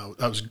and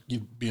I was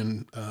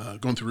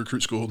going through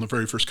recruit school in the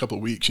very first couple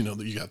of weeks, you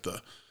got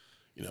the,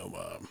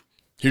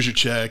 here's your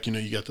check,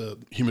 you got the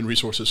human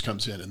resources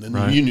comes in, and then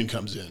the union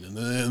comes in, and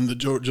then the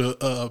Georgia,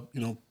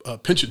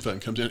 pension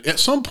fund comes in. At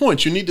some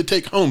point, you need to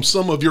take home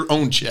some of your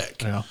own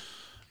check. Yeah.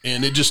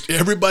 And it just,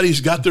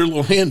 everybody's got their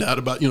little handout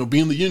about,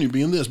 being the union,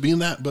 being this, being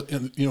that, but, for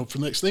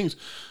the next things.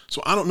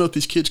 So I don't know if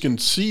these kids can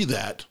see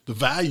that, the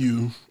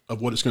value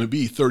of what it's going to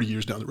be 30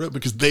 years down the road,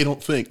 because they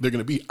don't think they're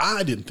going to be,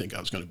 I didn't think I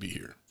was going to be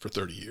here for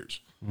 30 years.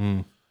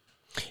 Mm.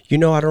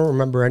 I don't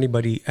remember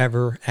anybody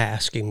ever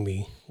asking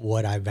me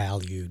what I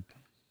valued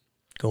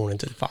going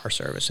into the fire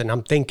service. And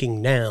I'm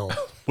thinking now.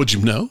 Would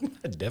you know?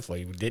 I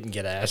definitely didn't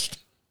get asked.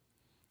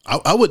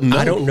 I wouldn't know.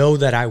 I don't know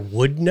that I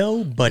would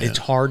know, but it's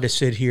hard to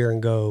sit here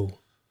and go,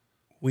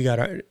 we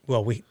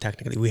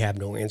have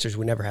no answers.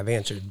 We never have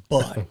answers,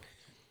 but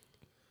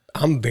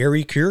I'm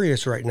very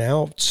curious right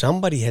now.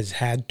 Somebody has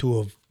had to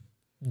have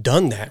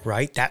done that,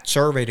 right? That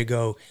survey to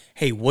go,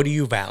 hey, what do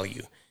you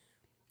value?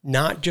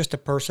 Not just a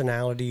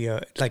personality,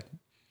 like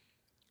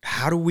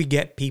how do we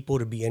get people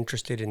to be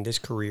interested in this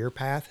career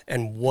path?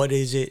 And what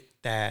is it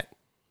that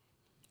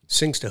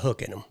sinks the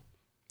hook in them?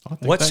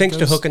 What sinks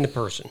the hook in the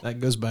person?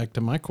 That goes back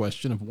to my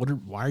question of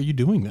why are you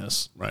doing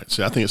this? Right.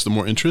 See, I think it's the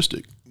more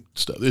intrinsic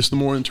stuff. It's the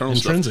more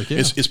intrinsic stuff. Yeah.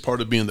 It's part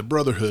of being the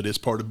brotherhood. It's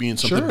part of being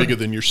something bigger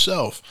than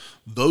yourself.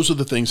 Those are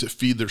the things that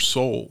feed their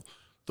soul.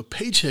 The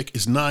paycheck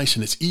is nice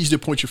and it's easy to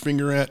point your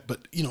finger at,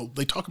 but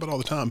they talk about all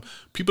the time.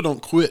 People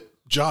don't quit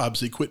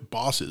jobs. They quit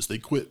bosses. They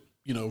quit,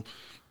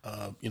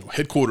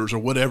 headquarters or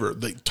whatever.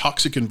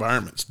 Toxic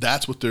environments.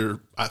 That's what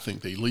I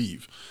think they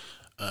leave.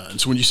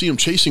 And so when you see them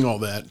chasing all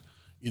that,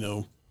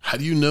 how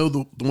do you know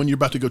the one you're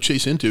about to go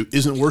chase into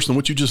isn't worse than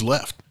what you just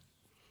left?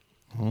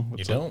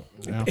 You don't.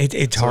 Yeah.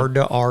 It's hard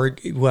to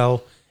argue.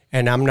 Well,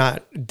 and I'm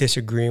not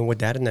disagreeing with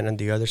that. And then on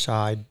the other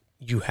side,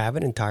 you have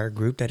an entire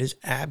group that is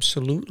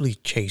absolutely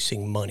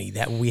chasing money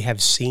that we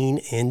have seen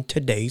in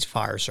today's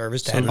fire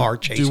service that are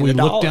chasing Do we the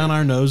dollar. look down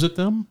our nose at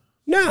them?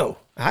 No,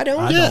 I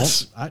don't.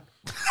 Yes. That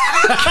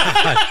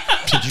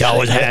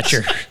was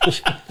Hatcher.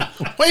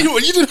 Wait, you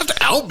didn't have to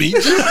out me.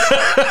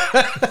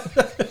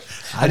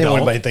 I didn't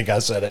want anybody to think I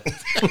said it.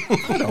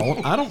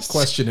 I don't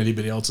question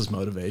anybody else's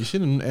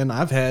motivation. And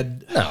I've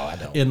had, I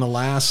don't. in the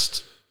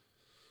last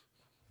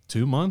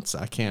 2 months,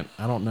 I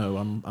don't know.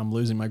 I'm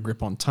losing my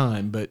grip on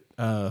time, but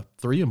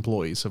 3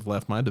 employees have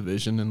left my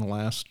division in the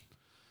last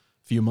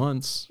few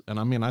months. And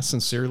I mean, I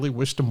sincerely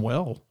wished them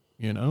well.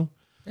 You know,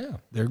 Yeah.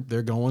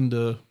 they're going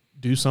to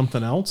do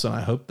something else, and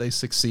I hope they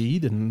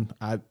succeed. And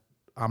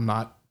I'm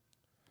not,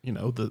 you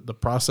know, the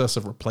process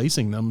of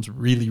replacing them is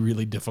really,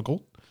 really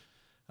difficult.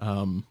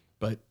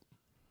 But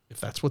if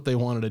that's what they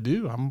wanted to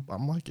do,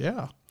 I'm like,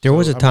 yeah. There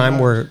was a time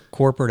where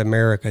corporate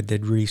America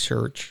did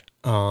research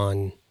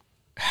on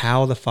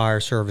how the fire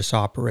service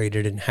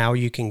operated and how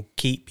you can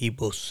keep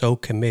people so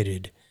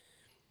committed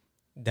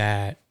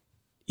that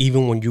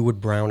even when you would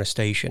brown a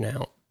station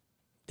out,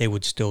 they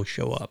would still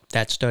show up.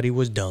 That study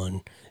was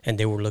done, and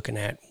they were looking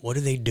at what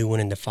are they doing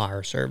in the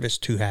fire service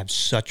to have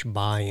such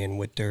buy-in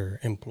with their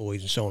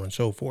employees and so on and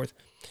so forth.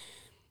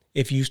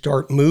 If you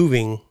start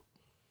moving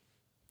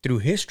through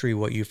history,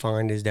 what you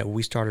find is that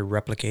we started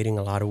replicating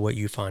a lot of what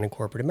you find in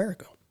corporate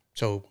America.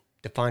 So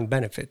defined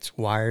benefits,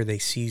 why are they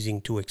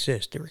ceasing to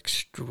exist? They're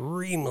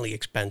extremely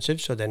expensive,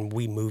 so then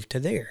we move to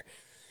there.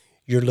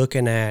 You're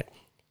looking at,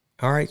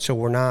 all right, so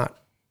we're not,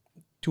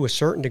 to a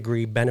certain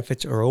degree,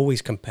 benefits are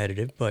always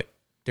competitive, but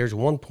there's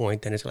one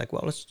point, then it's like,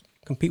 well, let's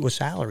compete with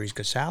salaries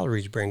because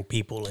salaries bring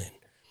people in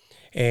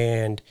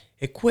and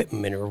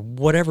equipment or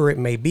whatever it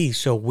may be.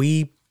 So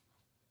we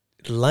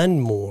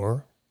lend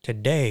more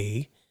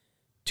today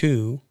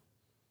to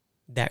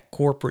that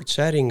corporate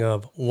setting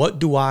of what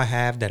do I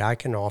have that I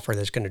can offer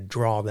that's going to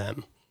draw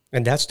them.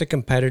 And that's the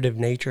competitive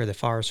nature of the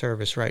fire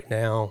service right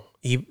now.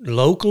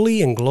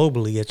 Locally and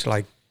globally, it's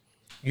like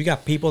you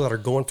got people that are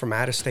going from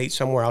out of state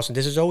somewhere else, and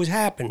this has always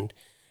happened,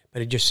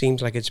 but it just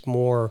seems like it's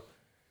more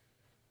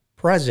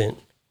present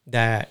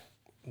that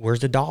where's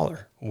the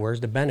dollar?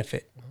 Where's the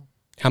benefit?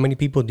 How many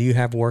people do you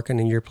have working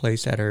in your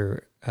place that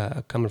are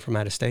coming from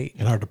out of state?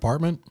 In our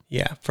department?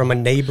 Yeah, from a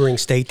neighboring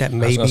state that I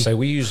was maybe... going to say,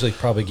 we usually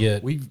probably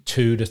get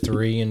 2 to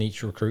 3 in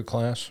each recruit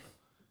class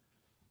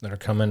that are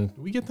coming.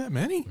 Do we get that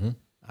many? Mm-hmm.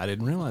 I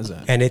didn't realize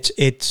that. And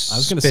it's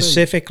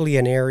specifically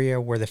an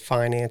area where the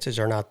finances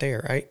are not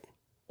there, right?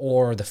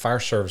 Or the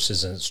fire service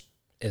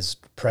is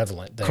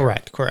prevalent there.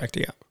 Correct,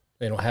 yeah.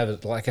 They don't have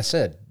it. Like I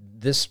said,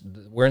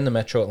 we're in the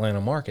metro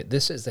Atlanta market.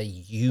 This is a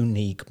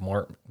unique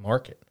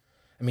market.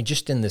 I mean,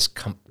 just in this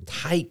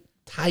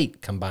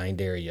tight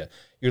combined area,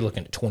 you're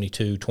looking at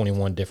 22,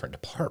 21 different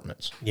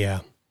departments.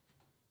 Yeah.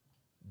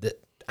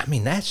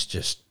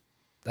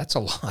 That's a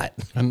lot.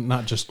 And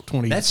not just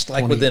 20. That's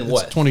like within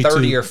what,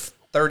 30 or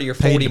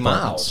 40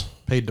 miles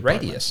paid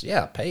radius.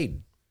 Yeah,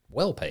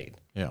 well paid.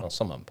 Yeah. Well,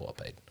 some of them well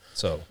paid.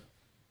 So,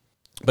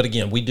 but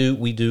again, we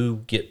do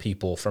get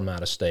people from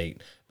out of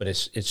state, but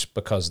it's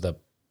because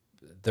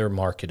their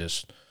market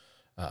is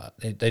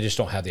they just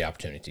don't have the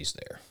opportunities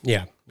there.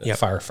 Yeah.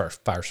 Fire service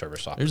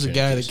opportunities. There's a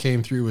guy that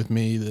came through with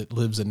me that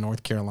lives in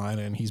North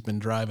Carolina, and he's been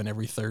driving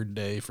every third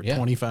day for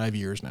 25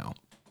 years now.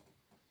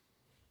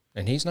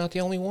 And he's not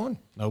the only one.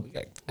 Nope. We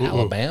got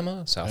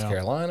Alabama, South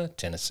Carolina,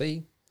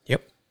 Tennessee.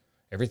 Yep.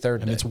 Every third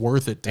day. And it's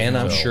worth it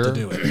I'm sure to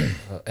do it.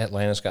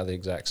 Atlanta's got the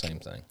exact same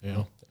thing.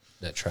 Yeah.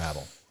 That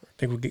travel. I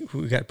think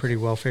we got pretty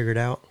well figured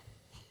out.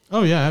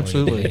 Oh, yeah,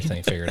 absolutely.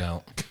 Everything figured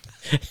out.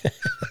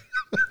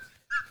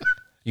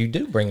 You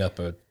do bring up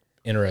an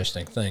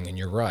interesting thing, and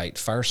you're right.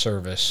 Fire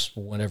service,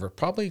 whenever,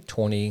 probably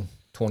 20,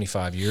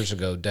 25 years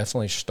ago,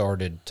 definitely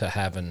started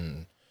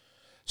to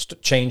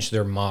change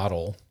their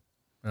model.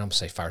 And I'm going to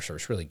say fire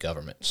service, really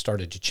government,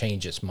 started to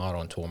change its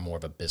model into more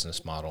of a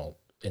business model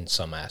in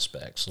some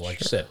aspects. Like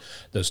you said,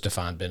 those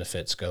defined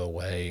benefits go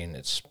away, and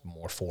it's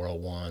more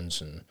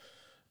 401s and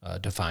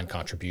defined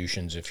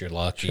contributions if you're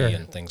lucky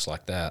and things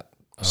like that.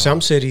 Some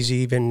cities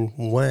even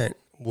went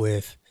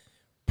with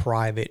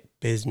private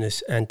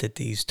business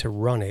entities to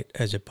run it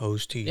as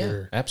opposed to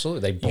your...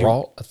 Absolutely. They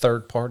brought a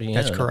third party in,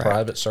 a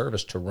private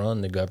service to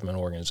run the government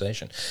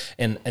organization.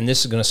 And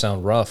this is going to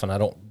sound rough, and I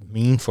don't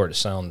mean for it to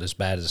sound as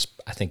bad as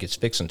I think it's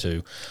fixing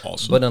to.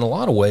 Awesome. But in a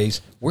lot of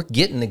ways, we're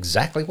getting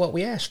exactly what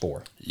we asked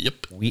for.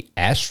 Yep. We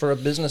asked for a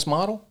business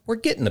model. We're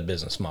getting a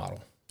business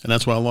model. And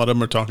that's why a lot of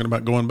them are talking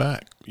about going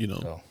back.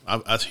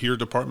 I hear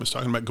departments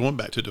talking about going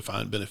back to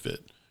defined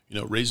benefit,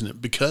 raising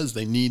it because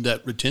they need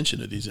that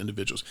retention of these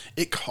individuals.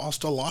 It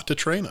costs a lot to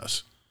train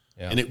us.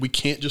 Yeah. And we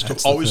can't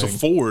just always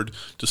afford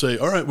to say,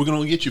 all right, we're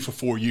going to get you for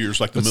 4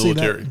 years like the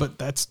military.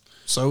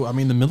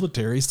 The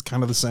military is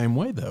kind of the same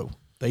way, though.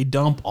 They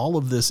dump all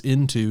of this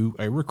into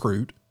a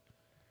recruit.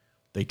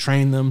 They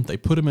train them. They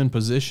put them in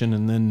position.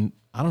 And then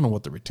I don't know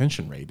what the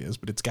retention rate is,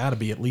 but it's got to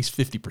be at least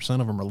 50%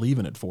 of them are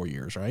leaving at 4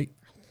 years, right?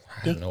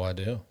 I have no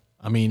idea.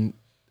 I mean,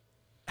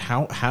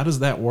 how does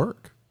that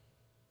work?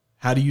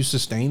 How do you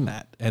sustain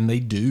that? And they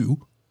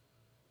do,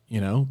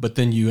 but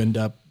then you end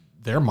up,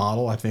 their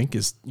model, I think,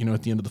 is,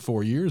 at the end of the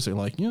 4 years, they're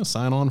like,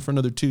 sign on for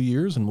another 2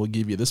 years and we'll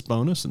give you this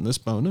bonus and this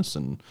bonus.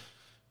 And,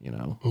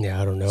 Yeah,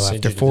 I don't know.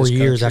 After 4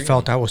 years, I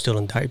felt I was still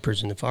in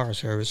diapers in the fire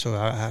service. So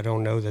I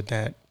don't know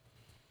that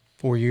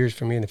 4 years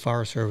for me in the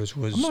fire service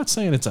was... I'm not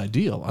saying it's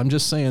ideal. I'm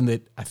just saying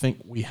that I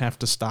think we have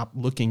to stop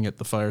looking at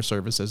the fire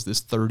service as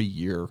this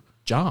 30-year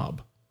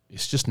job.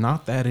 It's just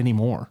not that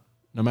anymore.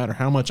 No matter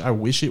how much I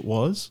wish it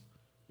was,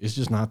 it's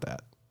just not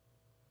that.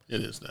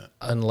 It is not.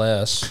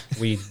 Unless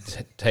we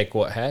take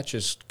what Hatch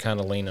is kind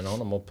of leaning on.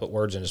 I'm going to put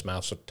words in his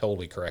mouth, so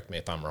totally correct me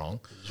if I'm wrong.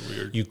 It's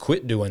weird. You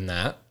quit doing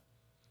that,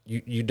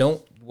 you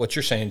don't, what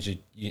you're saying is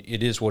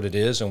it is what it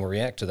is, and we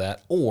react to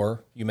that,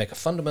 or you make a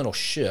fundamental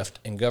shift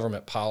in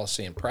government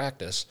policy and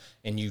practice,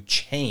 and you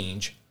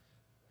change.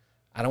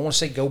 I don't want to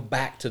say go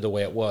back to the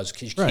way it was,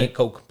 because you can't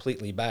go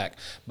completely back,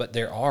 but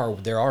there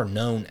are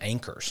known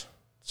anchors.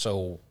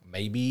 So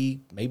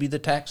maybe the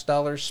tax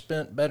dollars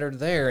spent better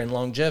there in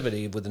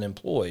longevity with an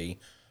employee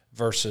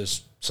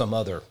versus some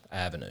other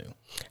avenue.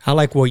 I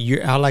like where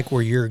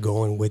you're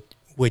going with,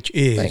 which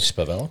is, thanks,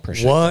 Pavel.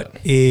 Appreciate what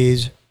that.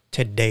 is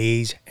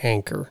today's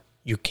anchor?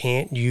 You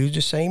can't use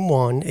the same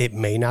one. It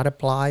may not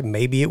apply.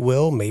 Maybe it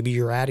will. Maybe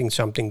you're adding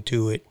something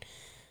to it.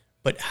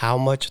 But how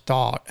much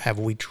thought have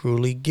we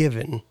truly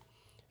given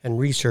and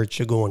research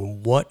to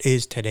going, what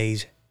is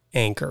today's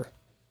anchor?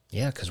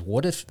 Yeah, because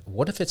what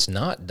if it's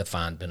not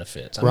defined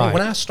benefits? I Right. mean,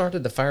 when I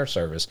started the fire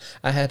service,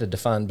 I had a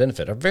defined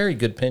benefit, a very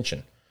good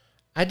pension.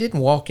 I didn't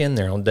walk in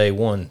there on day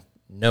one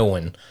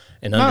knowing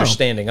and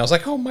understanding. I was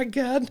like, oh my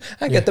God,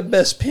 I got the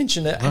best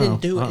pension. I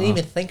didn't do it. I didn't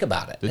even think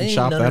about it. Didn't I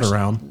shop even that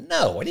around.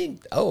 No, I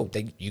didn't. Oh,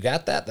 you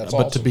got that? That's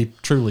But awesome. to be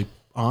truly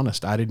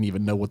honest, I didn't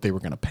even know what they were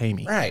going to pay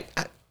me. Right.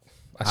 I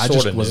I sort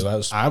just of was,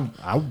 knew.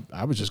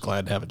 I was just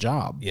glad to have a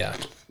job. Yeah.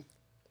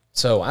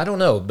 So I don't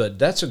know, but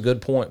that's a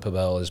good point,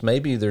 Pavel, is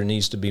maybe there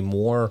needs to be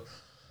more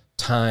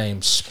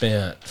time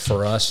spent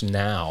for us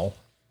now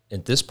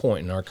at this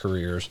point in our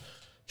careers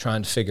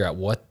trying to figure out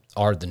what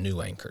are the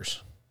new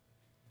anchors.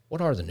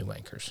 What are the new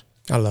anchors?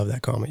 I love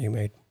that comment you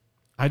made.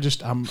 I don't.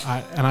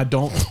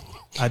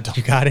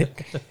 You got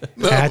it?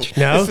 Hatch?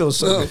 No? It feels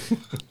so good.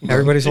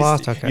 Everybody's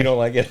lost? Okay. You don't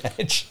like it,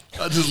 Hatch?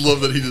 I just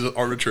love that he did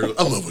arbitrary.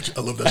 I love that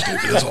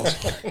statement. That's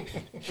awesome.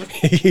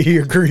 He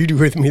agreed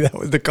with me. That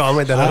was the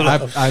comment that I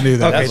loved. I knew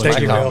that. Okay, was thank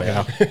my you,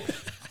 comment. Bill.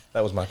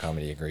 That was my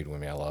comment. He agreed with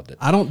me. I loved it.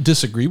 I don't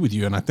disagree with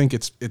you, and I think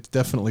it's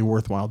definitely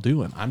worthwhile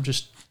doing. I'm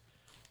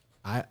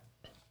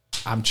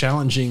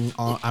challenging.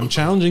 I'm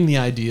challenging the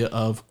idea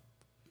of,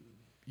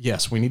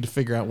 yes, we need to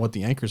figure out what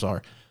the anchors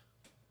are.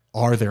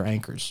 Are there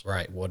anchors?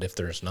 Right. What if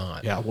there's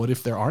not? Yeah. What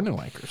if there are no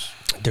anchors?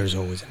 There's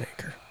always an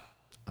anchor.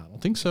 I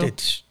don't think so.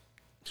 It's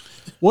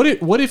What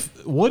if?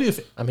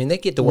 I mean, they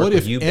get to work What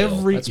with if you, Bill.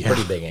 every- That's a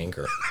pretty big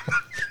anchor.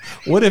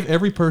 What if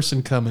every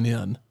person coming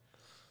in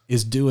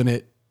is doing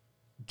it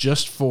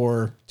just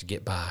for? To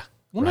get by.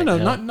 Well, right no,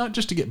 now. not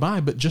just to get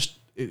by, but just,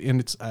 and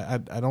it's, I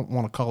don't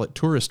want to call it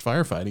tourist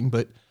firefighting,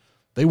 but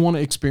they want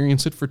to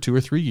experience it for 2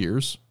 or 3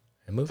 years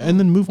And move and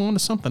then move on to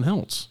something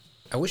else.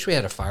 I wish we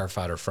had a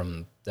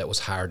firefighter that was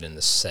hired in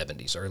the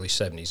 70s, early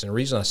 70s. And the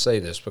reason I say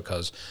this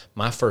because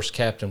my first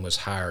captain was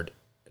hired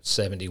at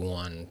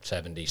 71,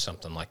 70,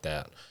 something like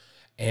that.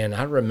 And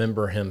I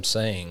remember him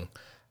saying,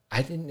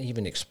 I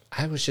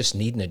was just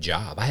needing a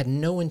job. I had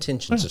no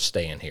intentions of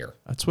staying here.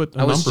 That's what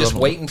I was number just of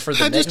them- waiting for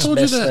the I just next told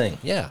you best that. thing.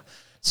 Yeah.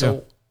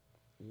 So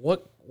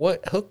what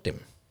hooked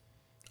him?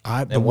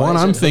 The why one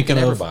is it I'm hooking thinking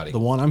of, everybody? the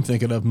one I'm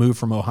thinking of, moved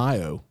from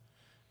Ohio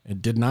and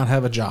did not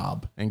have a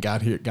job and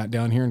got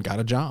down here and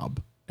got a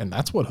job, and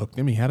that's what hooked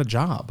him. He had a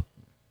job,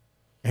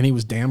 and he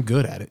was damn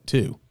good at it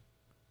too.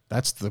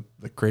 That's the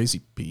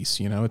crazy piece,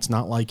 you know. It's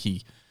not like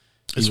he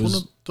It's was,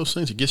 one of those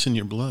things that gets in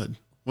your blood.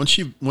 Once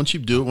you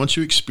do it, once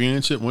you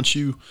experience it, once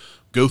you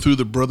go through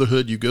the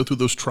brotherhood, you go through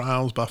those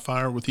trials by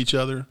fire with each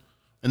other.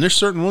 And there's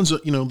certain ones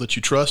that that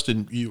you trust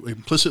and you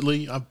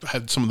implicitly. I've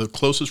had some of the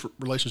closest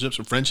relationships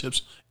and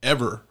friendships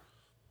ever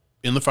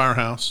in the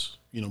firehouse.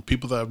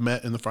 People that I've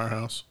met in the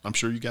firehouse. I'm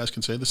sure you guys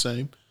can say the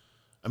same.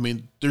 I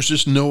mean, there's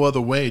just no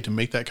other way to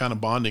make that kind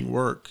of bonding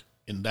work.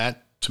 And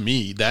that, to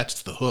me,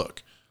 that's the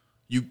hook.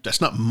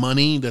 That's not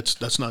money.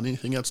 That's not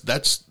anything else.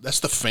 That's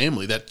the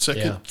family. That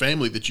second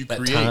family that you That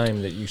create.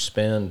 time that you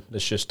spend,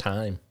 it's just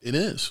time. It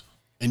is.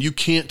 And you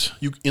can't,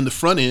 in the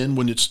front end,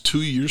 when it's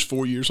 2 years,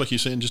 4 years, like you're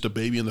saying, just a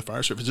baby in the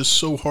fire service, it's just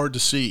so hard to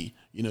see.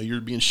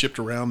 You're being shipped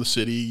around the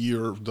city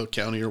or the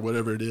county or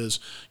whatever it is,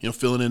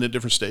 filling in at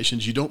different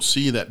stations. You don't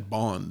see that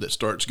bond that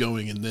starts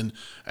going. And then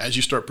as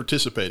you start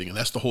participating, and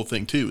that's the whole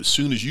thing too, as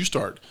soon as you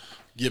start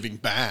giving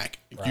back,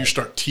 you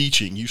start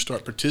teaching, you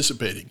start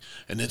participating,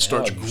 and it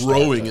starts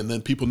growing, and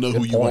then people know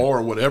who you are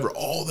or whatever.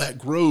 All that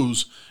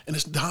grows, and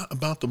it's not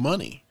about the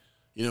money.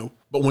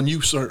 But when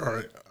you start, all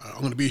right,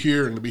 I'm going to be here,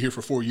 I'm going to be here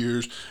for 4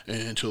 years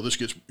until this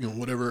gets,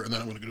 whatever, and then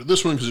I'm going to go to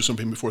this one because it's going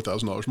to pay me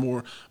 $4,000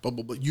 more.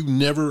 But you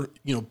never,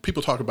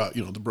 people talk about,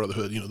 the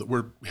brotherhood, that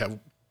we have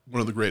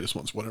one of the greatest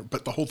ones, whatever.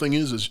 But the whole thing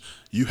is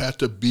you have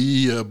to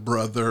be a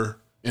brother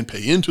and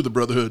pay into the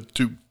brotherhood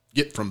to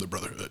get from the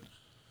brotherhood.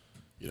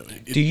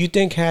 Do you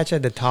think, Hatch,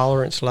 had the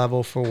tolerance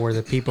level for where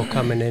the people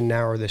coming in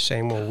now are the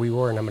same where we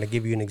were? And I'm going to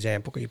give you an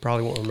example because you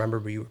probably won't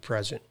remember, but you were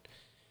present.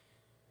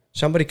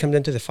 Somebody comes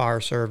into the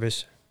fire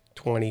service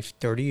 20,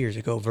 30 years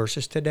ago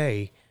versus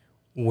today,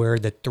 where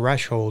the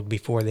threshold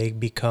before they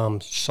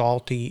become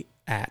salty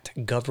at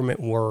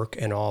government work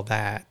and all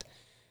that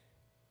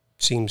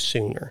seems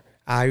sooner.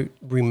 I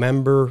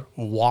remember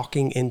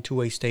walking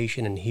into a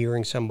station and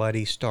hearing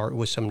somebody start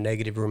with some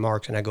negative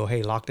remarks, and I go,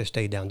 hey, lock this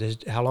day down.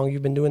 How long have you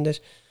been doing this?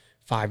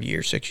 5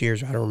 years, 6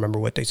 years. I don't remember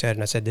what they said.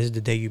 And I said, this is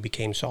the day you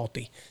became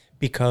salty,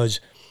 because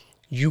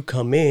you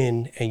come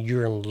in and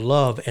you're in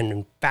love and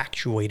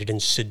infatuated and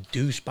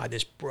seduced by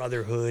this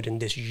brotherhood and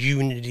this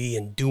unity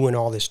and doing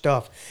all this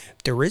stuff.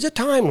 There is a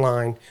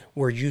timeline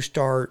where you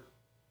start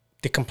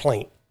the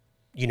complaint,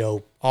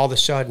 all of a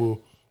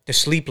sudden the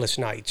sleepless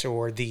nights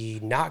or the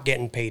not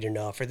getting paid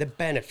enough or the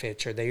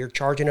benefits or they are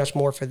charging us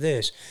more for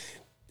this.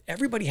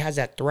 Everybody has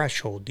that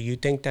threshold. Do you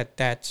think that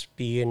that's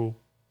being,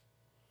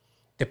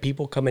 the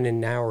people coming in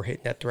now are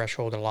hitting that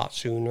threshold a lot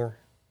sooner,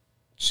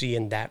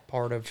 seeing that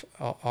part of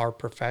our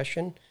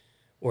profession,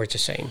 or it's the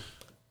same?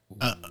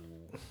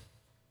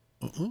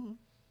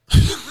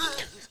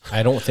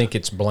 I don't think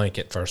it's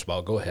blanket, first of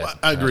all. Go ahead. Well,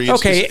 I agree.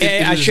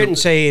 Okay, I shouldn't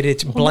say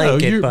it's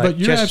blanket, but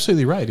you're just,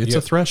 absolutely right. It's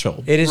a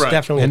threshold. it is Right.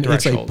 definitely And a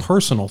it's threshold. a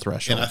personal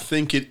threshold. And I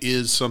think it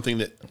is something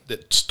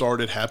that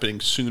started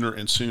happening sooner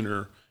and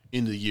sooner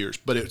in the years,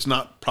 but it's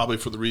not probably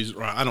for the reason,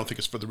 or I don't think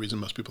it's for the reason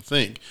most people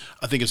think.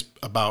 I think it's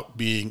about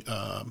being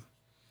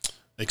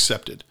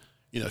accepted.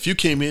 If you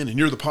came in and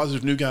you're the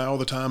positive new guy all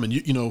the time, and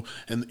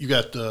and you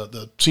got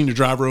the senior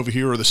driver over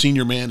here or the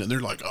senior man, and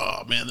they're like,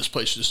 "Oh man, this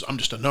place is I'm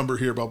just a number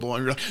here," blah blah blah.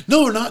 And you're like,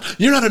 "No, we're not.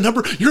 You're not a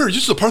number. You're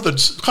just a part of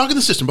the cog in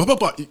the system." Blah blah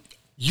blah.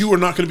 You are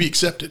not going to be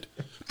accepted.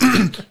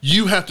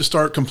 You have to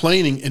start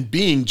complaining and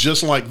being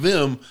just like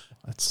them.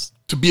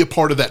 To be a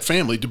part of that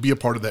family, to be a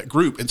part of that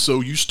group. And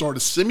so you start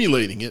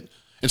assimilating it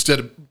instead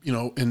of,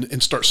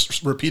 and start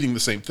repeating the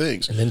same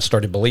things. And then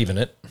started believing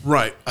it.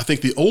 Right. I think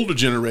the older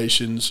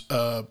generations,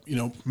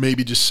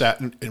 maybe just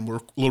sat and were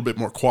a little bit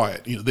more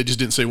quiet. They just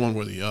didn't say one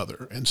way or the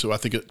other. And so I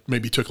think it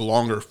maybe took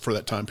longer for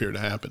that time period to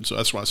happen. So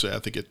that's why I say I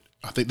think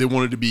they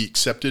wanted to be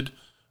accepted.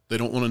 They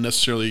don't want to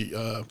necessarily,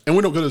 and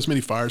we don't go to as many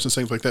fires and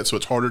things like that. So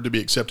it's harder to be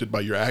accepted by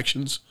your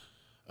actions.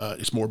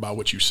 It's more about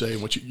what you say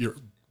and what you're.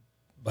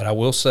 But I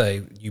will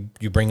say,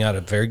 you bring out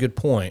a very good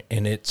point,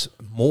 and it's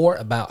more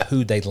about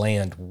who they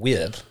land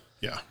with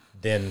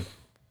than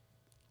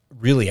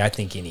really, I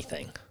think,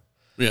 anything.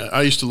 Yeah,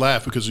 I used to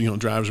laugh because,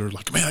 drivers are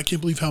like, "Man, I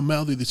can't believe how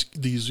mouthy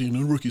these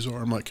rookies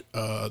are." I'm like,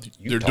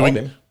 they're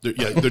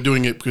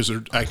doing it because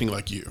they're acting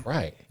like you.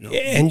 Right.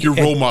 And you're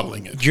role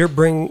modeling it. You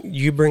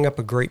bring up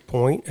a great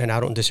point, and I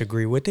don't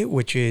disagree with it,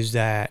 which is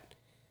that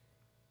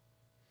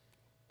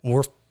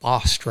we're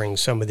fostering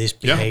some of this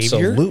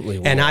behavior.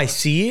 Absolutely. And I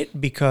see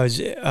it because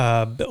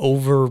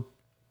over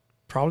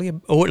probably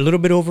a little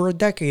bit over a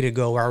decade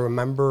ago, I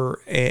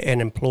remember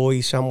an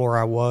employee somewhere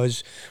I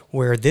was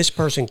where this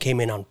person came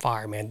in on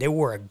fire, man. They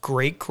were a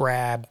great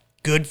crab,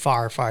 good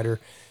firefighter.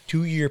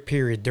 2-year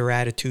period, their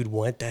attitude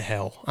went to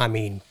hell. I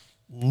mean,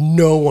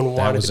 no one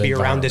wanted to be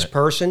around this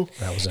person.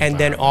 And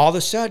then all of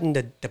a sudden,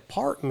 the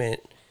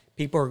department,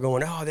 people are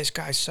going, "Oh, this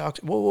guy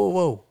sucks." Whoa, whoa,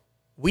 whoa.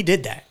 We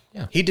did that.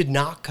 Yeah. He did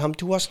not come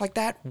to us like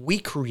that. We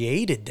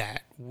created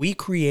that. We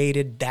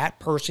created that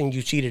person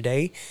you see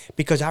today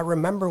because I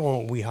remember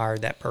when we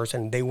hired that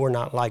person, they were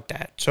not like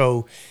that.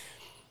 So,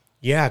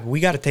 yeah,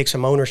 we got to take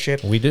some ownership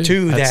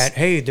too that,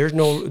 hey, they're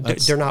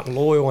not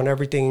loyal and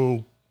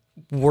everything.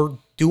 We're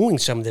doing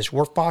some of this.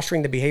 We're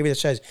fostering the behavior that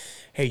says,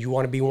 hey, you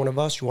want to be one of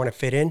us? You want to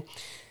fit in?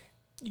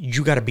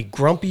 You got to be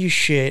grumpy as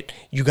shit.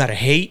 You got to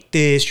hate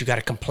this. You got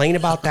to complain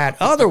about that.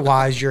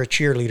 Otherwise, you're a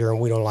cheerleader and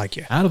we don't like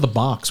you. Out of the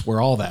box,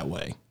 we're all that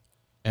way.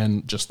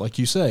 And just like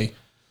you say,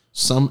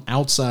 some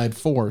outside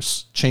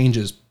force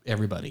changes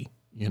everybody.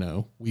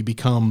 We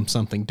become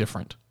something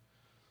different.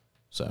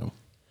 So,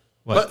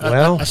 but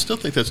I still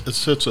think that's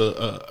such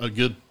a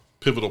good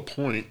pivotal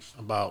point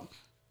about,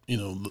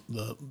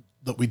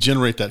 that we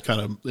generate that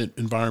kind of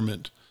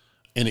environment.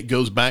 And it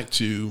goes back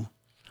to,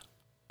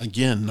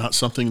 again, not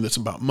something that's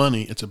about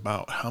money. It's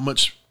about how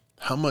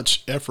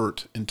much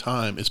effort and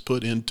time is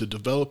put into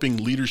developing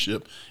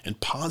leadership and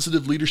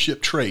positive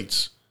leadership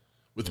traits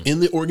within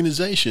the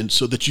organization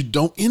so that you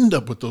don't end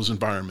up with those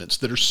environments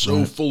that are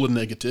so full of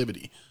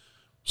negativity.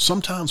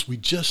 Sometimes we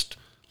just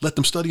let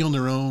them study on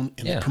their own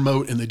and they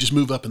promote and they just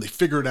move up and they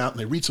figure it out and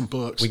they read some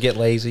books. We get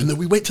lazy. And then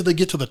we wait till they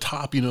get to the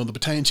top, the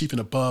battalion chief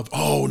and above.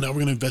 Oh, now we're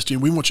going to invest in you.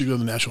 We want you to go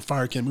to the National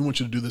Fire Academy. We want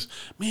you to do this.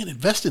 Man,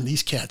 invest in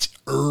these cats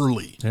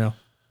early. Yeah.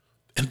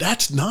 And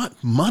that's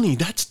not money.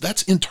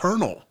 That's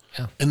internal.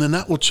 Yeah. And then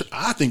that will,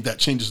 I think that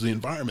changes the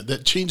environment.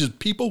 That changes,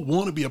 people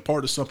want to be a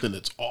part of something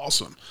that's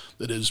awesome,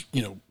 that is,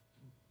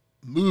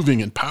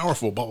 moving and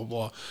powerful, blah, blah,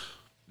 blah.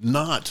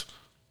 Not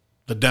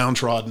the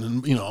downtrodden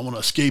and, I want to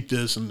escape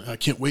this and I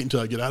can't wait until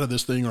I get out of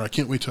this thing or I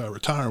can't wait till I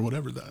retire or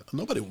whatever that.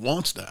 Nobody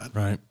wants that.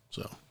 Right.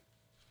 So.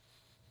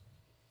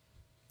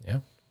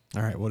 Yeah.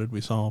 All right. What did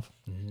we solve?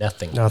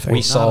 Nothing.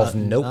 We solve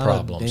no not a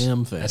problems.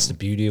 damn thing. That's the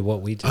beauty of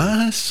what we do.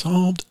 I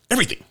solved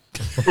everything.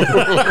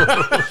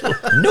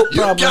 No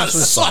You problems.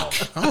 guys suck.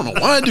 I don't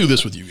know why I do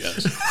this with you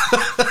guys.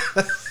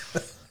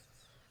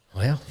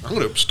 Well, I'm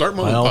going to start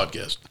my own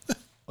podcast.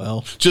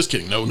 Well, Just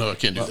kidding. No, I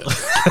can't do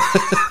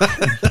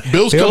that.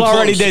 Bill's Bill come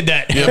already close. did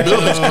that. Yeah,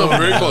 Bill has come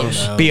very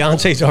close.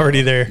 Beyonce's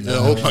already there. Yeah,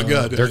 oh my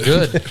God. they're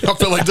good. I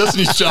feel like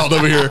Destiny's Child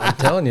over here. I'm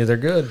telling you, they're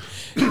good.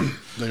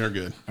 They are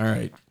good. all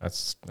right.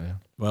 That's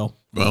Well,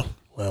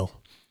 Well,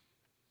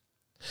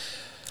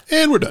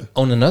 and we're done.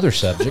 on another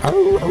subject.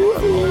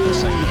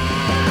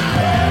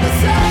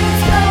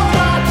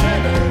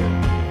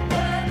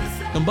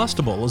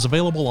 Combustible is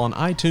available on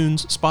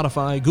iTunes,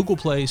 Spotify, Google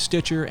Play,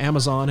 Stitcher,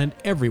 Amazon, and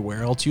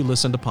everywhere else you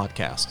listen to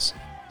podcasts.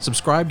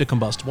 Subscribe to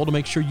Combustible to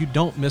make sure you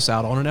don't miss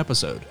out on an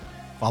episode.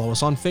 Follow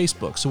us on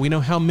Facebook so we know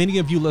how many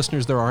of you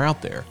listeners there are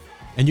out there.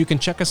 And you can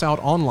check us out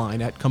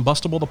online at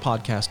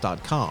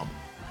combustibleThePodcast.com.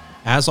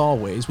 As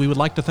always, we would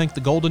like to thank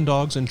the Golden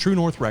Dogs and True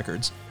North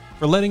Records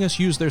for letting us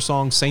use their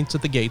song Saints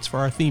at the Gates for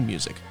our theme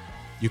music.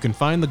 You can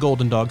find the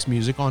Golden Dogs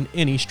music on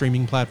any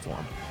streaming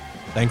platform.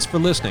 Thanks for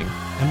listening,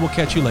 and we'll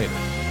catch you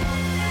later.